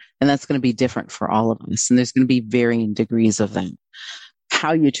 discoloration. And that's going to be different for all of us. And there's going to be varying degrees of that.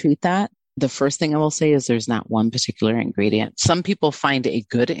 How you treat that, the first thing I will say is there's not one particular ingredient. Some people find a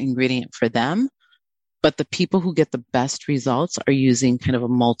good ingredient for them, but the people who get the best results are using kind of a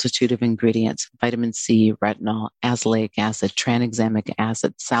multitude of ingredients: vitamin C, retinol, azelaic acid, tranexamic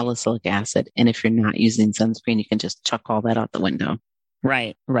acid, salicylic acid. And if you're not using sunscreen, you can just chuck all that out the window.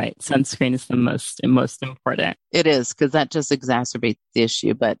 Right. Sunscreen is the most important. It is, because that just exacerbates the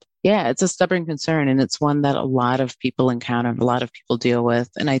issue. But yeah, it's a stubborn concern, and it's one that a lot of people encounter, a lot of people deal with.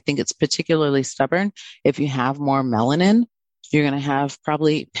 And I think it's particularly stubborn if you have more melanin. You're going to have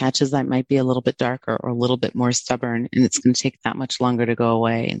probably patches that might be a little bit darker or a little bit more stubborn, and it's going to take that much longer to go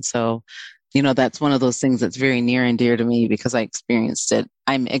away. And so That's one of those things that's very near and dear to me because I experienced it.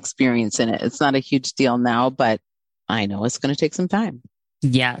 I'm experiencing it. It's not a huge deal now, but I know it's going to take some time.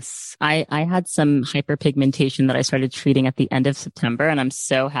 Yes. I had some hyperpigmentation that I started treating at the end of September, and I'm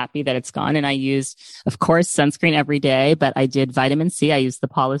so happy that it's gone. And I used, of course, sunscreen every day, but I did vitamin C. I used the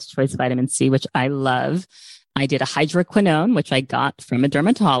Paula's Choice vitamin C, which I love. I did a hydroquinone, which I got from a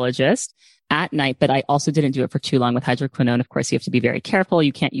dermatologist at night, but I also didn't do it for too long with hydroquinone. Of course, you have to be very careful.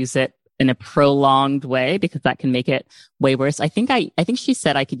 You can't use it in a prolonged way because that can make it way worse. I think she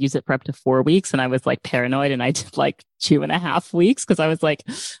said I could use it for up to 4 weeks, and I was like paranoid, and I did like 2.5 weeks because I was like,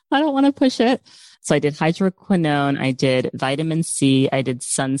 I don't want to push it. So I did hydroquinone, I did vitamin C, I did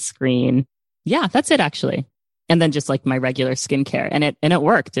sunscreen. Yeah, that's it actually. And then just like my regular skincare, and it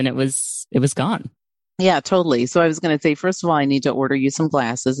worked, and it was gone. Yeah, totally. So I was going to say, first of all, I need to order you some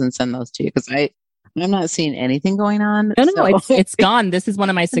glasses and send those to you because I'm not seeing anything going on. No, it's gone. This is one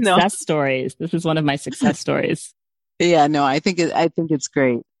of my No. success stories. This is one of my success stories. Yeah, no, I think it's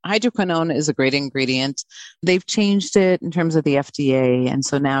great. Hydroquinone is a great ingredient. They've changed it in terms of the FDA, and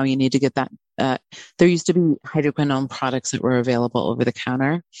so now you need to get that. There used to be hydroquinone products that were available over the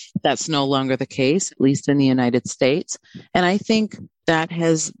counter. That's no longer the case, at least in the United States. And I think that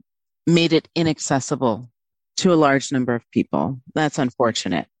has made it inaccessible to a large number of people. That's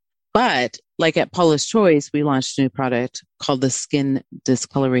unfortunate. But like at Paula's Choice, we launched a new product called the Skin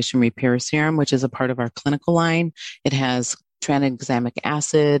Discoloration Repair Serum, which is a part of our clinical line. It has tranexamic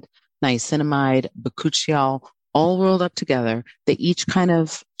acid, niacinamide, bakuchiol, all rolled up together. They each kind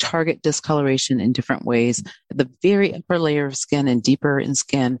of target discoloration in different ways, the very upper layer of skin and deeper in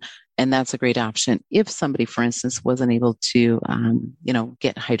skin. And that's a great option if somebody, for instance, wasn't able to,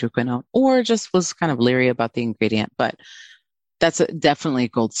 get hydroquinone or just was kind of leery about the ingredient. But that's definitely a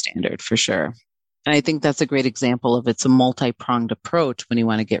gold standard for sure. And I think that's a great example of it's a multi-pronged approach when you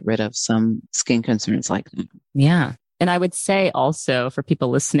want to get rid of some skin concerns like that. Yeah. And I would say also for people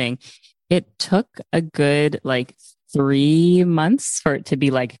listening, it took a good 3 months for it to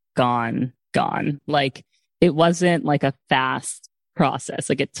be gone. Like it wasn't like a fast process.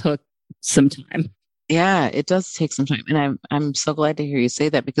 Like it took some time. Yeah, it does take some time. And I'm so glad to hear you say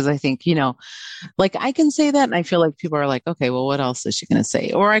that because I think, I can say that and I feel like people are like, okay, well, what else is she going to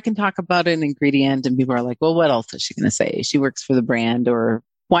say? Or I can talk about an ingredient and people are like, well, what else is she going to say? She works for the brand or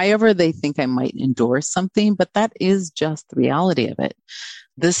why they think I might endorse something, but that is just the reality of it.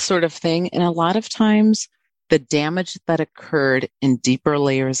 This sort of thing. And a lot of times the damage that occurred in deeper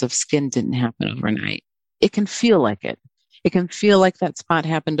layers of skin didn't happen overnight. It can feel like it. It can feel like that spot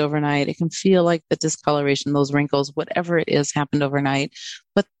happened overnight. It can feel like the discoloration, those wrinkles, whatever it is happened overnight.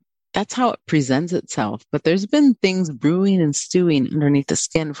 But that's how it presents itself. But there's been things brewing and stewing underneath the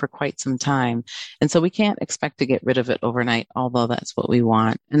skin for quite some time. And so we can't expect to get rid of it overnight, although that's what we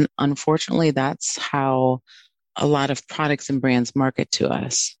want. And unfortunately, that's how a lot of products and brands market to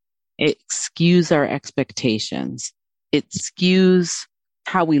us. It skews our expectations. It skews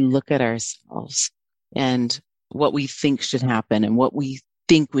how we look at ourselves and what we think should happen and what we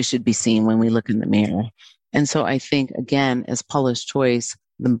think we should be seeing when we look in the mirror. And so I think, again, as Paula's Choice,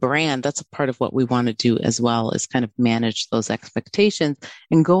 the brand, that's a part of what we want to do as well, is kind of manage those expectations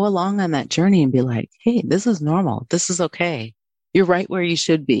and go along on that journey and be like, hey, this is normal. This is okay. You're right where you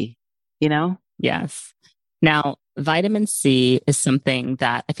should be, Yes. Now, vitamin C is something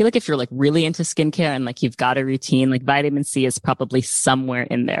that I feel like if you're really into skincare and you've got a routine, vitamin C is probably somewhere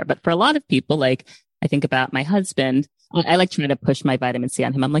in there. But for a lot of people, I think about my husband. I like trying to push my vitamin C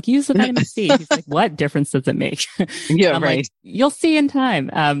on him. I'm like, use the vitamin C. He's like, what difference does it make? Yeah, I'm right. like, you'll see in time.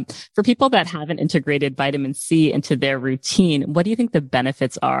 For people that haven't integrated vitamin C into their routine, what do you think the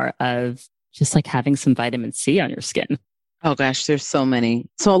benefits are of just having some vitamin C on your skin? Oh gosh, there's so many.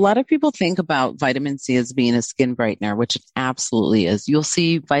 So a lot of people think about vitamin C as being a skin brightener, which it absolutely is. You'll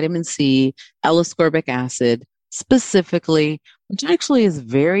see vitamin C, L-ascorbic acid specifically, which actually is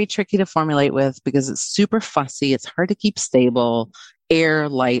very tricky to formulate with because it's super fussy. It's hard to keep stable, air,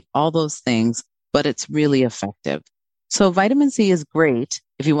 light, all those things, but it's really effective. So vitamin C is great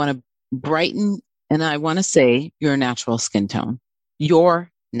if you want to brighten, and I want to say your natural skin tone,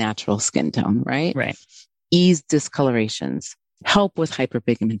 right? Right. Ease discolorations, help with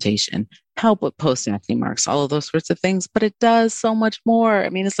hyperpigmentation, help with post-acne marks, all of those sorts of things. But it does so much more. I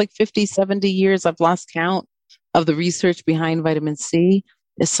mean, it's like 50, 70 years, I've lost count, of the research behind vitamin C.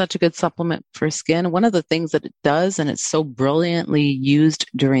 It's such a good supplement for skin. One of the things that it does, and it's so brilliantly used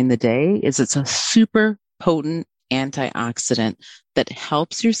during the day, is it's a super potent antioxidant that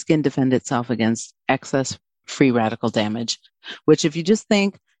helps your skin defend itself against excess free radical damage, which if you just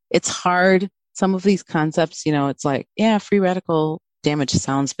think it's hard, some of these concepts, it's like, yeah, free radical damage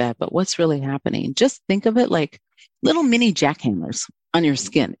sounds bad, but what's really happening? Just think of it like little mini jackhammers on your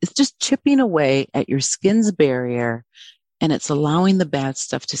skin. It's just chipping away at your skin's barrier, and it's allowing the bad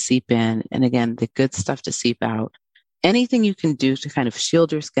stuff to seep in. And again, the good stuff to seep out. Anything you can do to kind of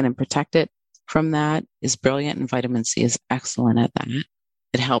shield your skin and protect it from that is brilliant. And vitamin C is excellent at that.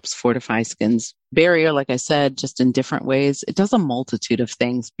 It helps fortify skin's barrier, like I said, just in different ways. It does a multitude of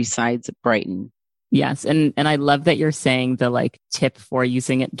things besides brighten. Yes. And I love that you're saying the like tip for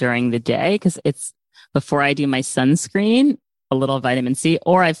using it during the day, because it's before I do my sunscreen, a little vitamin C,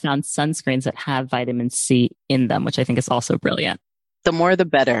 or I've found sunscreens that have vitamin C in them, which I think is also brilliant. The more, the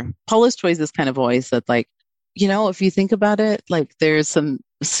better. Paula's Choice is kind of always that, like, if you think about it, like there's some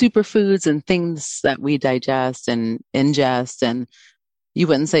superfoods and things that we digest and ingest, and you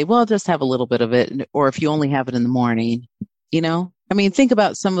wouldn't say, well, just have a little bit of it. Or if you only have it in the morning, think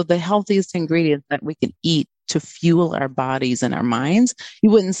about some of the healthiest ingredients that we can eat to fuel our bodies and our minds. You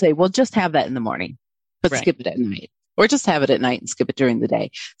wouldn't say, well, just have that in the morning, but skip it at night, or just have it at night and skip it during the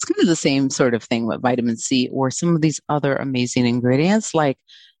day. It's kind of the same sort of thing with vitamin C or some of these other amazing ingredients. Like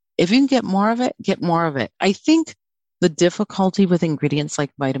if you can get more of it, get more of it. I think the difficulty with ingredients like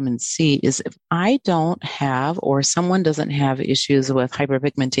vitamin C is if I don't have, or someone doesn't have issues with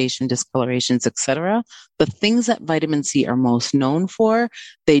hyperpigmentation, discolorations, etc., the things that vitamin C are most known for,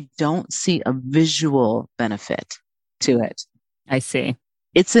 they don't see a visual benefit to it. I see.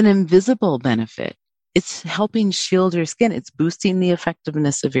 It's an invisible benefit. It's helping shield your skin. It's boosting the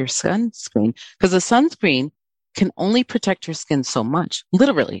effectiveness of your sunscreen, because a sunscreen can only protect your skin so much.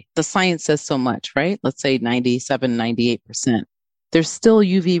 Literally, the science says so much, right? Let's say 97, 98%. There's still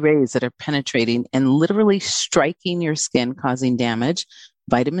UV rays that are penetrating and literally striking your skin, causing damage.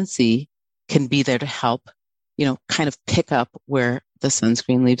 Vitamin C can be there to help, kind of pick up where the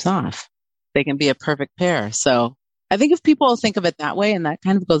sunscreen leaves off. They can be a perfect pair. So I think if people think of it that way, and that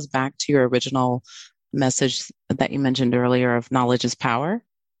kind of goes back to your original message that you mentioned earlier of knowledge is power,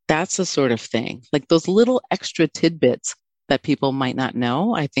 that's the sort of thing. Like those little extra tidbits that people might not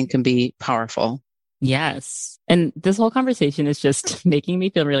know, I think can be powerful. Yes. And this whole conversation is just making me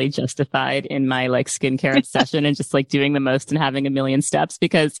feel really justified in my like skincare obsession and just like doing the most and having a million steps,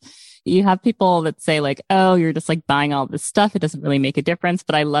 because you have people that say like, oh, you're just like buying all this stuff. It doesn't really make a difference.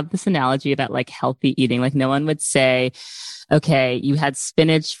 But I love this analogy about like healthy eating. Like no one would say, okay, you had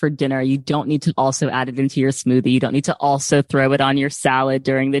spinach for dinner. You don't need to also add it into your smoothie. You don't need to also throw it on your salad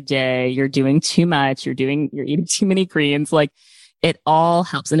during the day. You're doing too much. You're eating too many greens. Like it all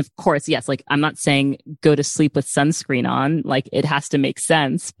helps. And of course, yes, like I'm not saying go to sleep with sunscreen on, like it has to make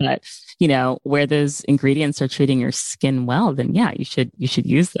sense, but where those ingredients are treating your skin well, then yeah, you should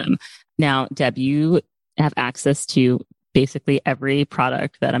use them. Now, Deb, you have access to basically every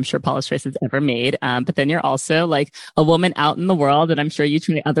product that I'm sure Paula's Choice has ever made. But then you're also like a woman out in the world, and I'm sure you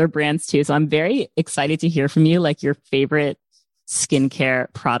try other brands too. So I'm very excited to hear from you, like your favorite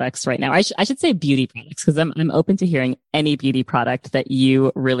skincare products right now. I should say beauty products, because I'm open to hearing any beauty product that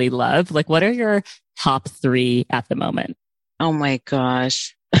you really love. Like what are your top 3 at the moment? Oh my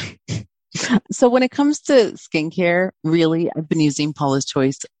gosh. So when it comes to skincare, really, I've been using Paula's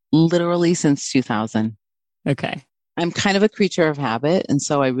Choice literally since 2000. Okay. I'm kind of a creature of habit, and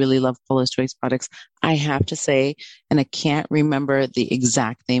so I really love Paula's Choice products. I have to say, and I can't remember the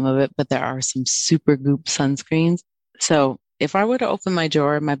exact name of it, but there are some Supergoop sunscreens. So if I were to open my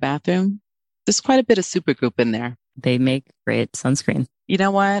drawer in my bathroom, there's quite a bit of Supergoop in there. They make great sunscreen. You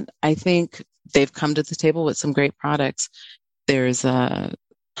know what? I think they've come to the table with some great products. There's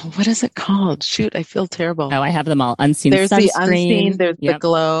what is it called? Shoot, I feel terrible. Oh, I have them all. Unseen There's sunscreen. the Unseen, there's the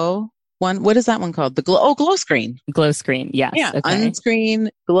Glow one. What is that one called? The Glow. Oh, Glow Screen. Glow Screen. Yes. Yeah. Okay. Unscreen,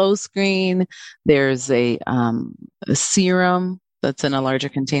 Glow Screen. There's a serum that's in a larger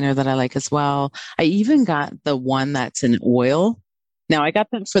container that I like as well. I even got the one that's in oil. Now I got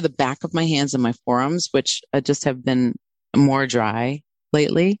that for the back of my hands and my forearms, which just have been more dry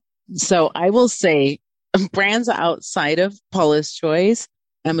lately. So I will say brands outside of Paula's Choice,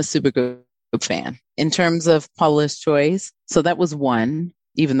 I'm a Supergoop fan in terms of Paula's Choice. So that was one,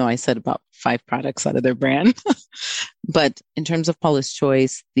 even though I said about 5 products out of their brand. But in terms of Paula's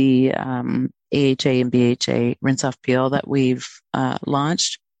Choice, the AHA and BHA rinse off peel that we've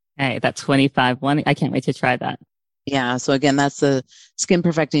launched. Hey, that 25 one. I can't wait to try that. Yeah. So again, that's the skin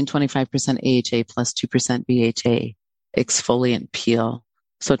perfecting 25% AHA plus 2% BHA exfoliant peel.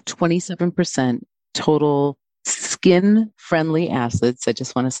 So 27% total skin friendly acids. I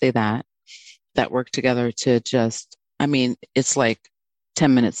just want to say that work together to just, it's like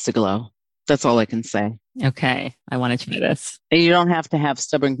 10 minutes to glow. That's all I can say. Okay. I want to try this. And you don't have to have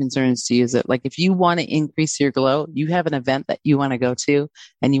stubborn concerns to use it. Like if you want to increase your glow, you have an event that you want to go to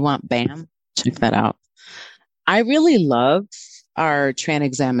and you want BAM, check that out. I really love our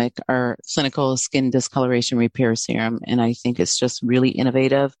Tranexamic, our clinical skin discoloration repair serum. And I think it's just really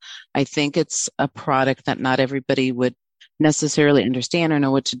innovative. I think it's a product that not everybody would necessarily understand or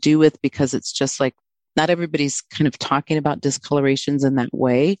know what to do with because it's just like not everybody's kind of talking about discolorations in that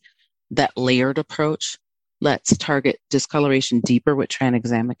way, that layered approach. Let's target discoloration deeper with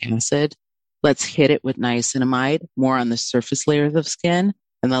tranexamic acid. Let's hit it with niacinamide, more on the surface layers of skin.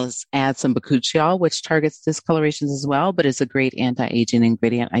 And then let's add some bakuchiol, which targets discolorations as well, but is a great anti-aging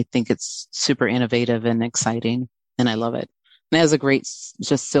ingredient. I think it's super innovative and exciting, and I love it. And it has a great,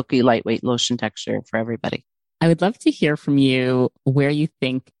 just silky, lightweight lotion texture for everybody. I would love to hear from you where you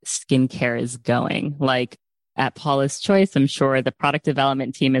think skincare is going. Like at Paula's Choice, I'm sure the product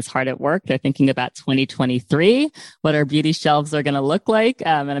development team is hard at work. They're thinking about 2023, what our beauty shelves are going to look like.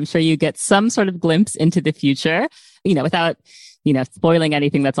 And I'm sure you get some sort of glimpse into the future, without spoiling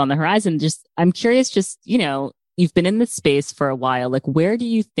anything that's on the horizon. I'm curious, you've been in this space for a while. Like, where do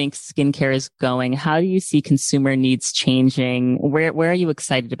you think skincare is going? How do you see consumer needs changing? Where are you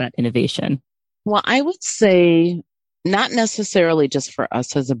excited about innovation? Well, I would say not necessarily just for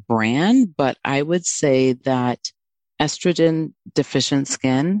us as a brand, but I would say that estrogen deficient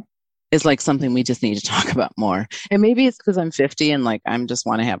skin is like something we just need to talk about more. And maybe it's because I'm 50 and like I'm just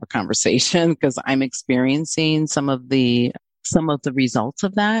want to have a conversation because I'm experiencing some of the results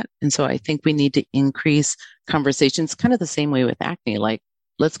of that. And so I think we need to increase conversations kind of the same way with acne. Like,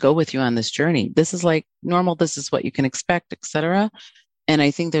 let's go with you on this journey. This is like normal. This is what you can expect, etc. And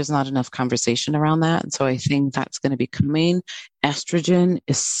I think there's not enough conversation around that. And so I think that's going to be coming. Estrogen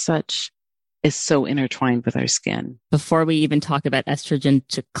is so intertwined with our skin. Before we even talk about estrogen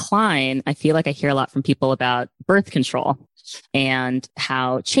decline, I feel like I hear a lot from people about birth control and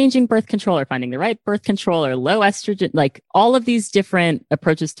how changing birth control or finding the right birth control or low estrogen, like all of these different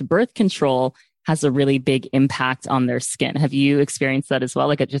approaches to birth control has a really big impact on their skin. Have you experienced that as well?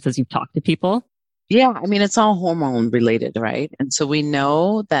 Like just as you've talked to people? Yeah. I mean, it's all hormone related, right? And so we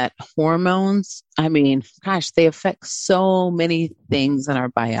know that hormones, they affect so many things in our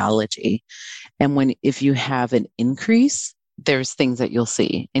biology. And if you have an increase, there's things that you'll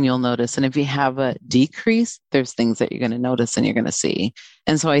see and you'll notice. And if you have a decrease, there's things that you're going to notice and you're going to see.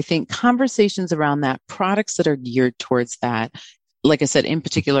 And so I think conversations around that, products that are geared towards that, like I said, in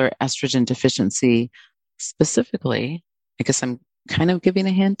particular, estrogen deficiency, specifically, I guess I'm kind of giving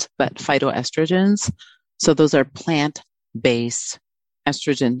a hint, but phytoestrogens. So those are plant-based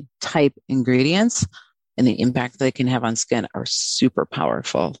estrogen type ingredients, and the impact they can have on skin are super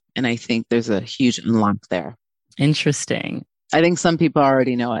powerful. And I think there's a huge unlock there. Interesting. I think some people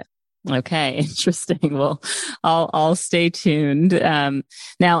already know it. Okay, interesting. Well, I'll stay tuned.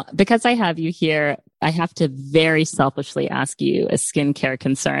 Now, because I have you here, I have to very selfishly ask you a skincare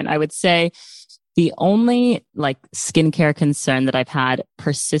concern. I would say the only skincare concern that I've had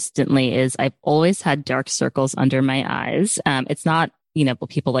persistently is I've always had dark circles under my eyes. It's not, what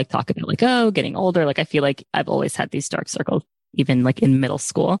people talk about getting older. I feel like I've always had these dark circles, even in middle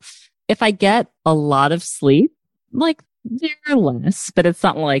school. If I get a lot of sleep, they're less, but it's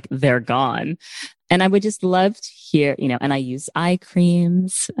not like they're gone. And I would just love to hear, and I use eye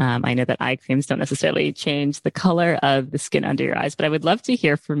creams. I know that eye creams don't necessarily change the color of the skin under your eyes, but I would love to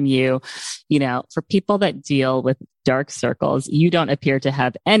hear from you, for people that deal with dark circles, you don't appear to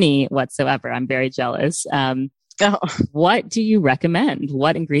have any whatsoever. I'm very jealous. What do you recommend?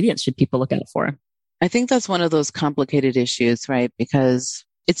 What ingredients should people look out for? I think that's one of those complicated issues, right? Because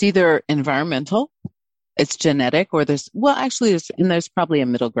it's either environmental, it's genetic, or there's probably a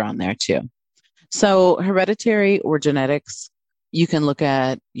middle ground there too. So hereditary or genetics, you can look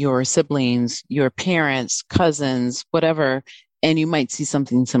at your siblings, your parents, cousins, whatever, and you might see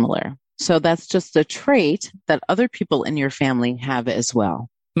something similar. So that's just a trait that other people in your family have as well.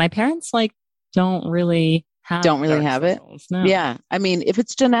 My parents don't really have it. No. Yeah. If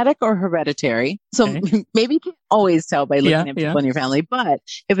it's genetic or hereditary, so okay. Maybe you can't always tell by looking at people in your family, but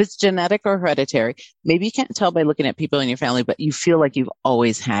if it's genetic or hereditary, maybe you can't tell by looking at people in your family, but you feel like you've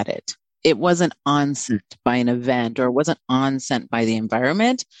always had it. It wasn't onset by an event or wasn't onset by the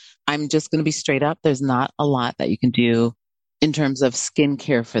environment. I'm just going to be straight up. There's not a lot that you can do in terms of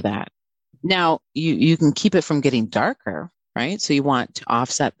skincare for that. Now, you can keep it from getting darker, right? So you want to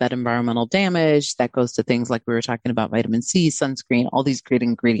offset that environmental damage. That goes to things like we were talking about, vitamin C, sunscreen, all these great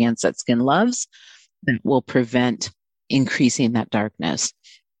ingredients that skin loves that will prevent increasing that darkness.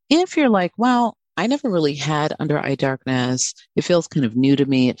 If you're like, well, I never really had under eye darkness. It feels kind of new to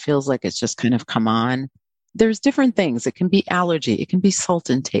me. It feels like it's just kind of come on. There's different things. It can be allergy. It can be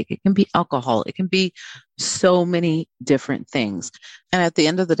salt intake. It can be alcohol. It can be so many different things. And at the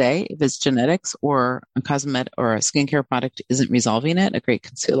end of the day, if it's genetics or a cosmetic or a skincare product isn't resolving it, a great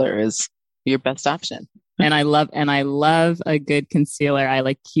concealer is your best option. And I love a good concealer. I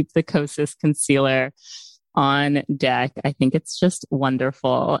like keep the Kosas concealer on deck. I think it's just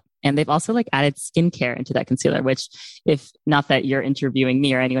wonderful. And they've also like added skincare into that concealer, which if not that you're interviewing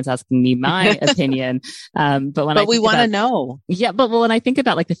me or anyone's asking me my opinion. But we want to know. Yeah. But when I think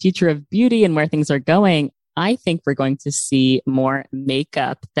about like the future of beauty and where things are going, I think we're going to see more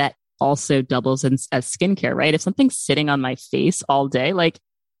makeup that also doubles as skincare, right? If something's sitting on my face all day, like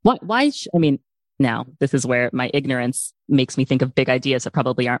now this is where my ignorance makes me think of big ideas that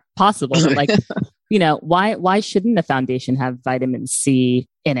probably aren't possible. But like, why shouldn't a foundation have vitamin C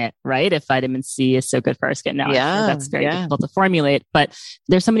in it, right? If vitamin C is so good for our skin. Now, I'm sure that's very difficult to formulate, but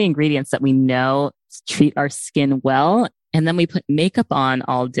there's so many ingredients that we know treat our skin well. And then we put makeup on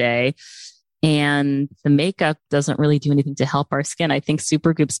all day. And the makeup doesn't really do anything to help our skin. I think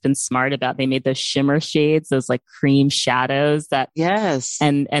Supergoop's been smart about, they made those shimmer shades, those like cream shadows that, yes.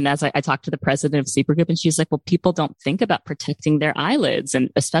 And as I talked to the president of Supergoop and she's like, well, people don't think about protecting their eyelids and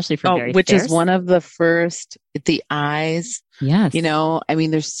especially for which is one of the first, the eyes. Yes.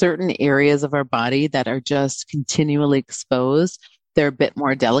 There's certain areas of our body that are just continually exposed. They're a bit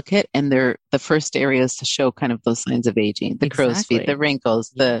more delicate and they're the first areas to show kind of those signs of aging, the crow's feet, the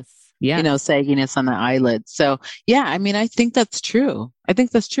wrinkles, sagginess on the eyelids. So I think that's true.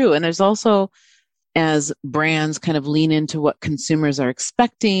 And there's also, as brands kind of lean into what consumers are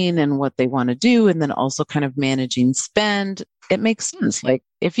expecting and what they want to do, and then also kind of managing spend, it makes sense. Like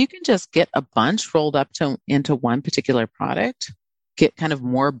if you can just get a bunch rolled up into one particular product, get kind of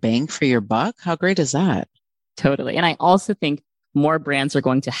more bang for your buck. How great is that? Totally. And I also think more brands are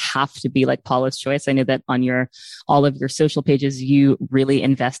going to have to be like Paula's Choice. I know that on all of your social pages, you really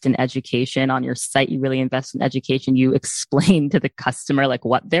invest in education. On your site, you really invest in education. You explain to the customer like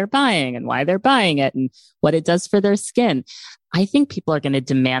what they're buying and why they're buying it and what it does for their skin. I think people are going to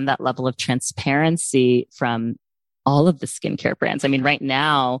demand that level of transparency from all of the skincare brands. I mean, right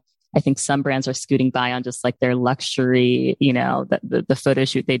now, I think some brands are scooting by on just like their luxury, the photo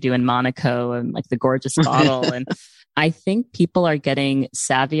shoot they do in Monaco and like the gorgeous bottle. And I think people are getting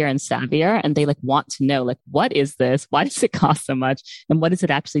savvier and savvier and they like want to know, like, what is this? Why does it cost so much? And what is it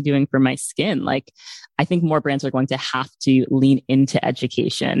actually doing for my skin? Like, I think more brands are going to have to lean into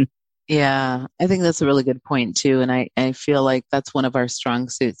education. Yeah, I think that's a really good point too. And I feel like that's one of our strong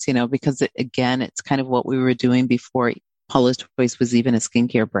suits, because it's kind of what we were doing before Paula's Choice was even a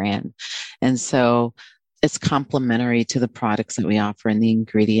skincare brand. And so it's complementary to the products that we offer and the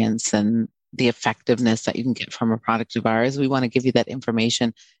ingredients and the effectiveness that you can get from a product of ours. We want to give you that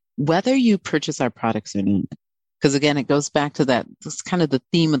information, whether you purchase our products or not. Because again, it goes back to that's kind of the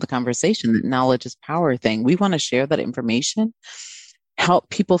theme of the conversation, that knowledge is power thing. We want to share that information, help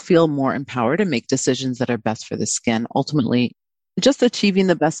people feel more empowered and make decisions that are best for the skin, ultimately just achieving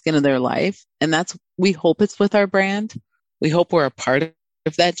the best skin of their life. And we hope it's with our brand. We hope we're a part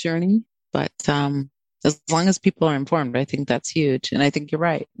of that journey, but as long as people are informed, I think that's huge. And I think you're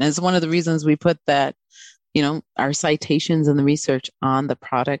right. And it's one of the reasons we put that, our citations and the research on the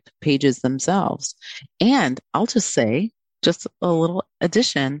product pages themselves. And I'll just say, just a little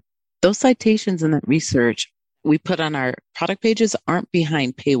addition, those citations and that research we put on our product pages aren't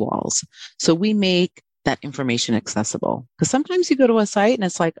behind paywalls. So we make that information accessible. Because sometimes you go to a site and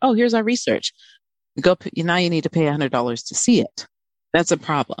it's like, oh, here's our research. Now you need to pay $100 to see it. That's a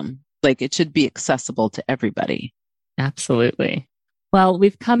problem. Like it should be accessible to everybody. Absolutely. Well,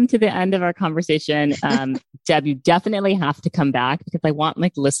 we've come to the end of our conversation. Deb, you definitely have to come back because I want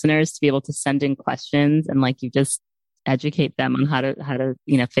like listeners to be able to send in questions and like you just educate them on how to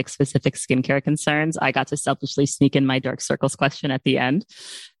fix specific skincare concerns. I got to selfishly sneak in my dark circles question at the end.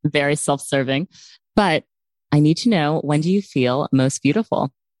 Very self-serving. But I need to know, when do you feel most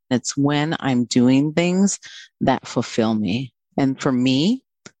beautiful? It's when I'm doing things that fulfill me. And for me,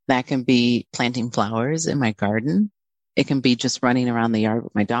 that can be planting flowers in my garden. It can be just running around the yard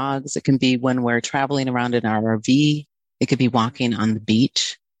with my dogs. It can be when we're traveling around in our RV. It could be walking on the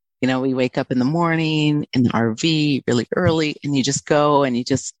beach. We wake up in the morning in the RV really early and you just go and you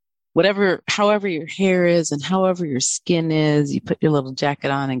just, however your hair is and however your skin is, you put your little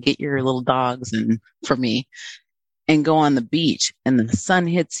jacket on and get your little dogs and go on the beach and the sun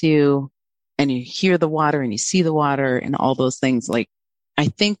hits you and you hear the water and you see the water and all those things. Like, I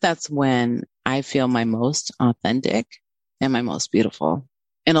think that's when I feel my most authentic and my most beautiful.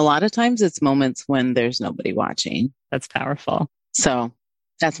 And a lot of times it's moments when there's nobody watching. That's powerful. So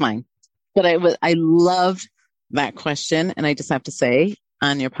that's mine. But I loved that question. And I just have to say,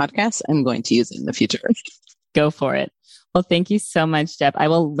 on your podcast, I'm going to use it in the future. Go for it. Well, thank you so much, Deb. I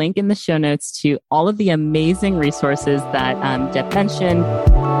will link in the show notes to all of the amazing resources that Deb mentioned.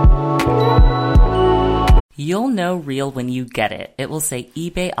 You'll know real when you get it. It will say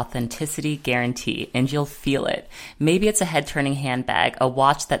eBay Authenticity Guarantee, and you'll feel it. Maybe it's a head-turning handbag, a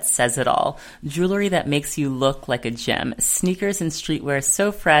watch that says it all, jewelry that makes you look like a gem, sneakers and streetwear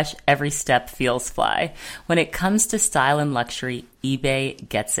so fresh, every step feels fly. When it comes to style and luxury, eBay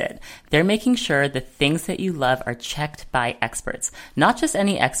gets it. They're making sure the things that you love are checked by experts. Not just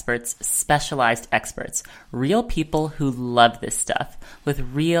any experts, specialized experts. Real people who love this stuff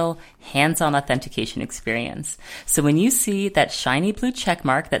with real hands-on authentication experience. So when you see that shiny blue check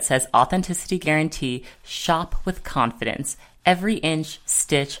mark that says Authenticity Guarantee, shop with confidence. Every inch,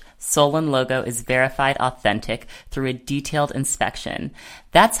 stitch, sole, and logo is verified authentic through a detailed inspection.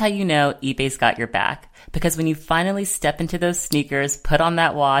 That's how you know eBay's got your back. Because when you finally step into those sneakers, put on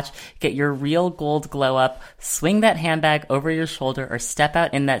that watch, get your real gold glow up, swing that handbag over your shoulder, or step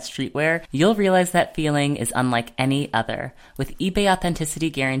out in that streetwear, you'll realize that feeling is unlike any other. With eBay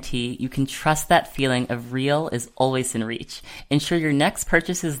Authenticity Guarantee, you can trust that feeling of real is always in reach. Ensure your next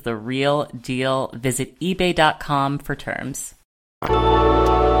purchase is the real deal. Visit ebay.com for terms.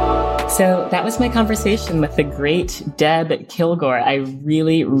 So that was my conversation with the great Deb Kilgore. I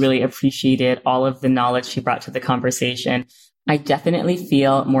really, really appreciated all of the knowledge she brought to the conversation. I definitely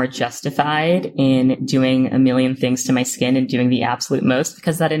feel more justified in doing a million things to my skin and doing the absolute most,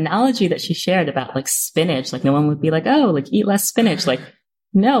 because that analogy that she shared about like spinach, like no one would be like, oh, like eat less spinach. Like,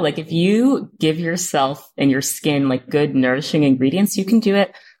 no, like if you give yourself and your skin like good nourishing ingredients, you can do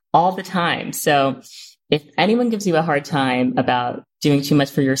it all the time. So if anyone gives you a hard time about doing too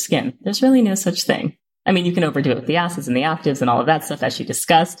much for your skin, there's really no such thing. I mean, you can overdo it with the acids and the actives and all of that stuff as she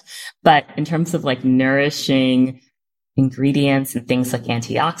discussed. But in terms of like nourishing ingredients and things like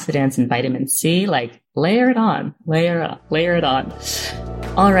antioxidants and vitamin C, like layer it on.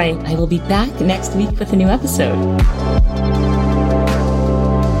 All right. I will be back next week with a new episode.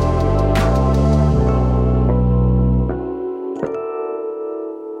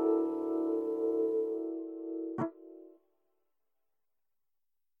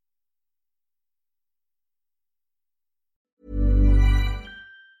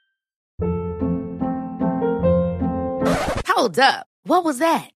 Hold up. What was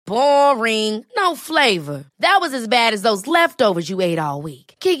that? Boring. No flavor. That was as bad as those leftovers you ate all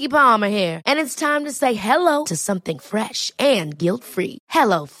week. Keke Palmer here. And it's time to say hello to something fresh and guilt-free.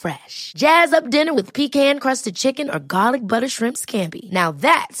 Hello Fresh. Jazz up dinner with pecan-crusted chicken or garlic butter shrimp scampi. Now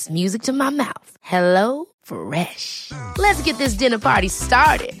that's music to my mouth. Hello Fresh. Let's get this dinner party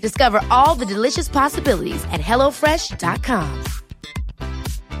started. Discover all the delicious possibilities at HelloFresh.com.